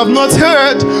 ears have not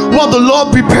heard what the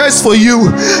Lord prepares for you.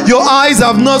 Your eyes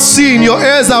have not seen, your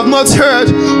ears have not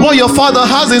heard what your Father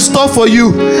has in store for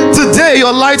you. Today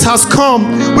your light has come.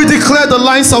 We declare the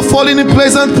lines are falling in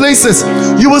pleasant places.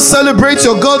 You will celebrate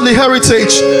your godly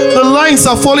heritage. The lines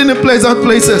are falling in pleasant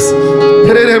places.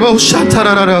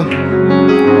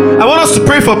 I want us to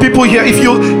pray for people here. If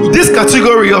you, this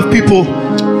category of people,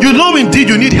 you know indeed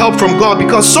you need help from God,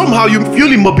 because somehow you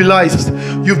feel immobilized.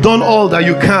 You've done all that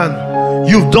you can.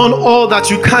 You've done all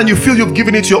that you can. You feel you've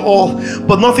given it your all,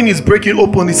 but nothing is breaking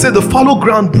open. He said the fallow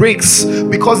ground breaks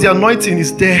because the anointing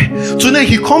is there. Today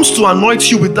he comes to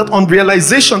anoint you with that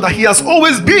unrealization that he has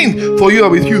always been for you or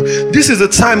with you. This is the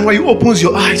time where he opens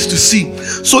your eyes to see.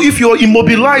 So if you're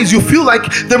immobilized, you feel like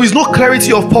there is no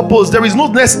clarity of purpose, there is no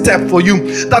next step for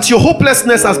you, that your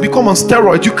hopelessness has become on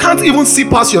steroids. You can't even see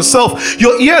past yourself.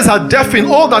 Your ears are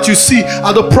deafened. All that you see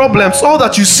are the problems. All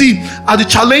that you see are the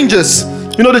challenges.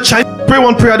 You know, the Chinese pray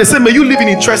one prayer, they say, may you live in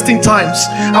interesting times.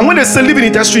 And when they say live in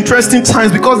interesting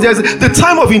times, because there's the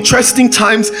time of interesting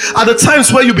times are the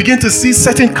times where you begin to see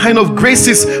certain kind of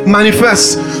graces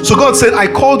manifest. So God said, I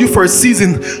called you for a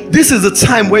season. This is the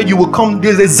time where you will come.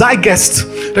 There's a zeitgeist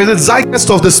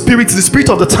of the spirit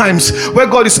of the times, where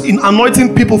God is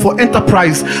anointing people for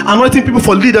enterprise, anointing people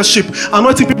for leadership,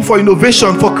 anointing people for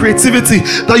innovation, for creativity,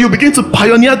 that you begin to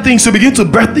pioneer things, you begin to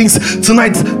birth things.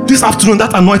 Tonight, this afternoon,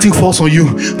 that anointing falls on you.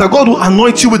 That God will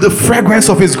anoint you with the fragrance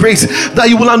of his grace, that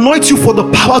he will anoint you for the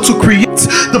power to create,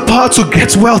 the power to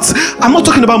get wealth. I'm not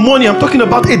talking about money, I'm talking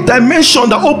about a dimension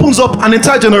that opens up an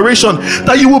entire generation,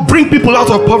 that you will bring people out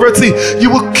of poverty,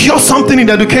 you will cure something in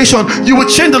education, you will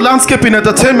change the landscape in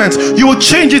entertainment, you will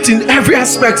change it in every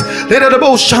aspect. I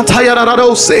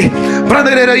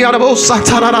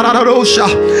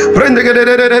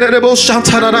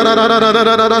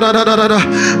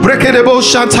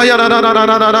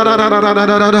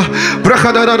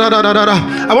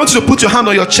want you to put your hand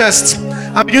on your chest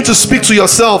and begin to speak to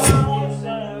yourself.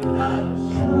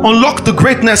 Unlock the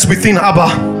greatness within Abba.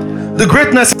 The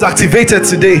greatness is activated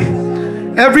today.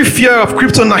 Every fear of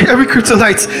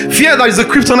kryptonite, fear that is the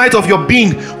kryptonite of your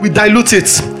being, we dilute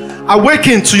it.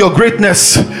 Awaken to your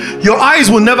greatness. Your eyes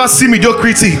will never see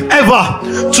mediocrity, ever.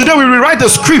 Today we rewrite the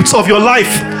script of your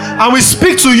life, and we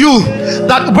speak to you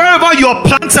that wherever you are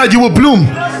planted, you will bloom.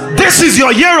 This is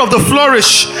your year of the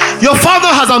flourish. Your Father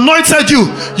has anointed you.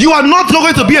 You are not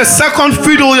going to be a second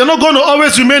fiddle. You're not going to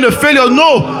always remain a failure.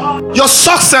 No, your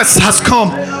success has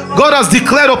come. God has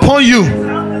declared upon you.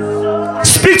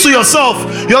 Speak to yourself.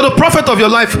 You're the prophet of your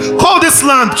life. Call this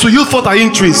land to yield forth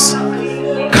increase.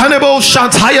 Kanebo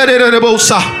shantaya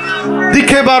derebosa.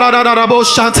 Dike barararabo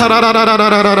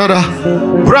shantararararararara.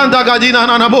 Branda gadina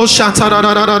nanabo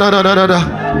shantararararararara.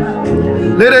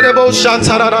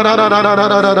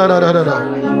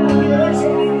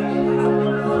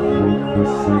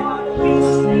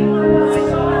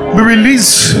 We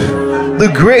release the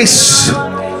grace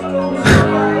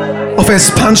of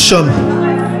expansion.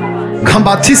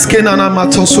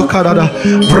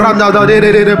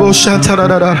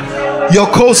 Your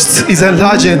coast is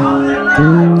enlarging.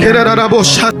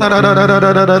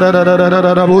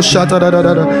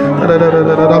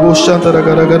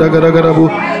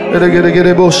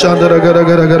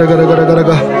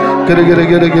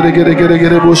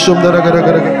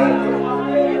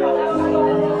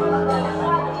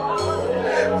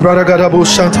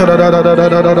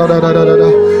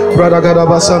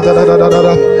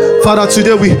 Father,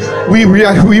 today we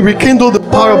rekindle the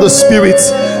power of the Spirit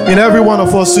in every one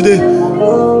of us today.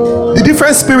 The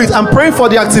different spirit, I'm praying for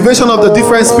the activation of the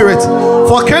different spirit.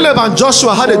 For Caleb and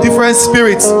Joshua had a different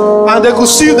spirit, and they could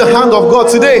see the hand of God.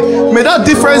 Today, may that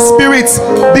different spirit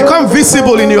become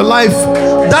visible in your life.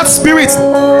 That spirit,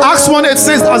 Acts 1:8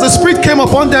 says, as the Spirit came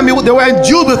upon them, they were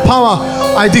endued with power.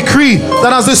 I decree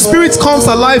that as the Spirit comes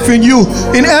alive in you,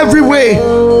 in every way,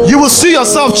 you will see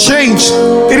yourself change.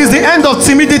 It is the end of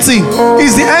timidity. It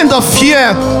is the end of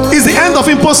fear. It is the end of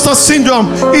imposter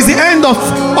syndrome. It is the end of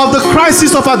the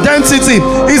crisis of identity.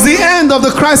 It is the end of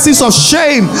the crisis of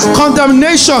shame,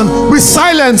 condemnation. We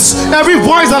silence every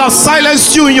voice that has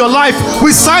silenced you in your life.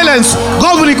 We silence.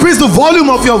 God will increase the volume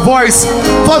of your voice.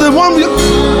 For the one,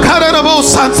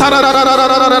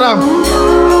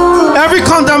 every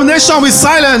condemnation we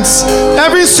silence,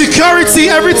 every insecurity,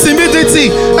 every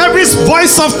timidity, every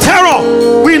voice of terror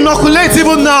we inoculate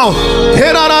even now.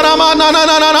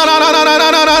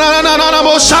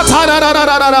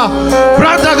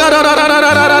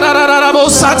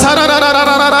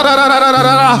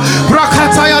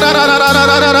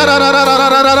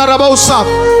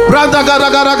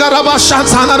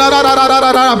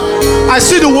 I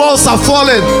see the walls are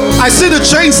falling. I see the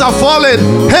chains are falling.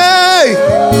 Hey!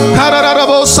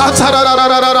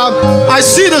 I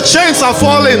see the chains are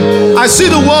falling. I see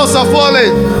the walls are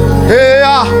falling. Hey!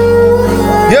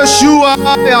 Yeshua!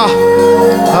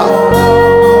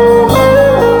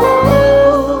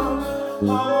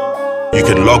 You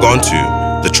can log on to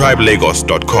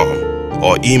thetribelagos.com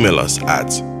or email us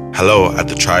at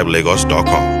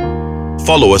hello@thetribelagos.com.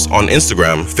 Follow us on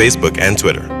Instagram, Facebook, and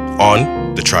Twitter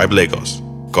on The Tribe Lagos.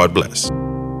 God bless.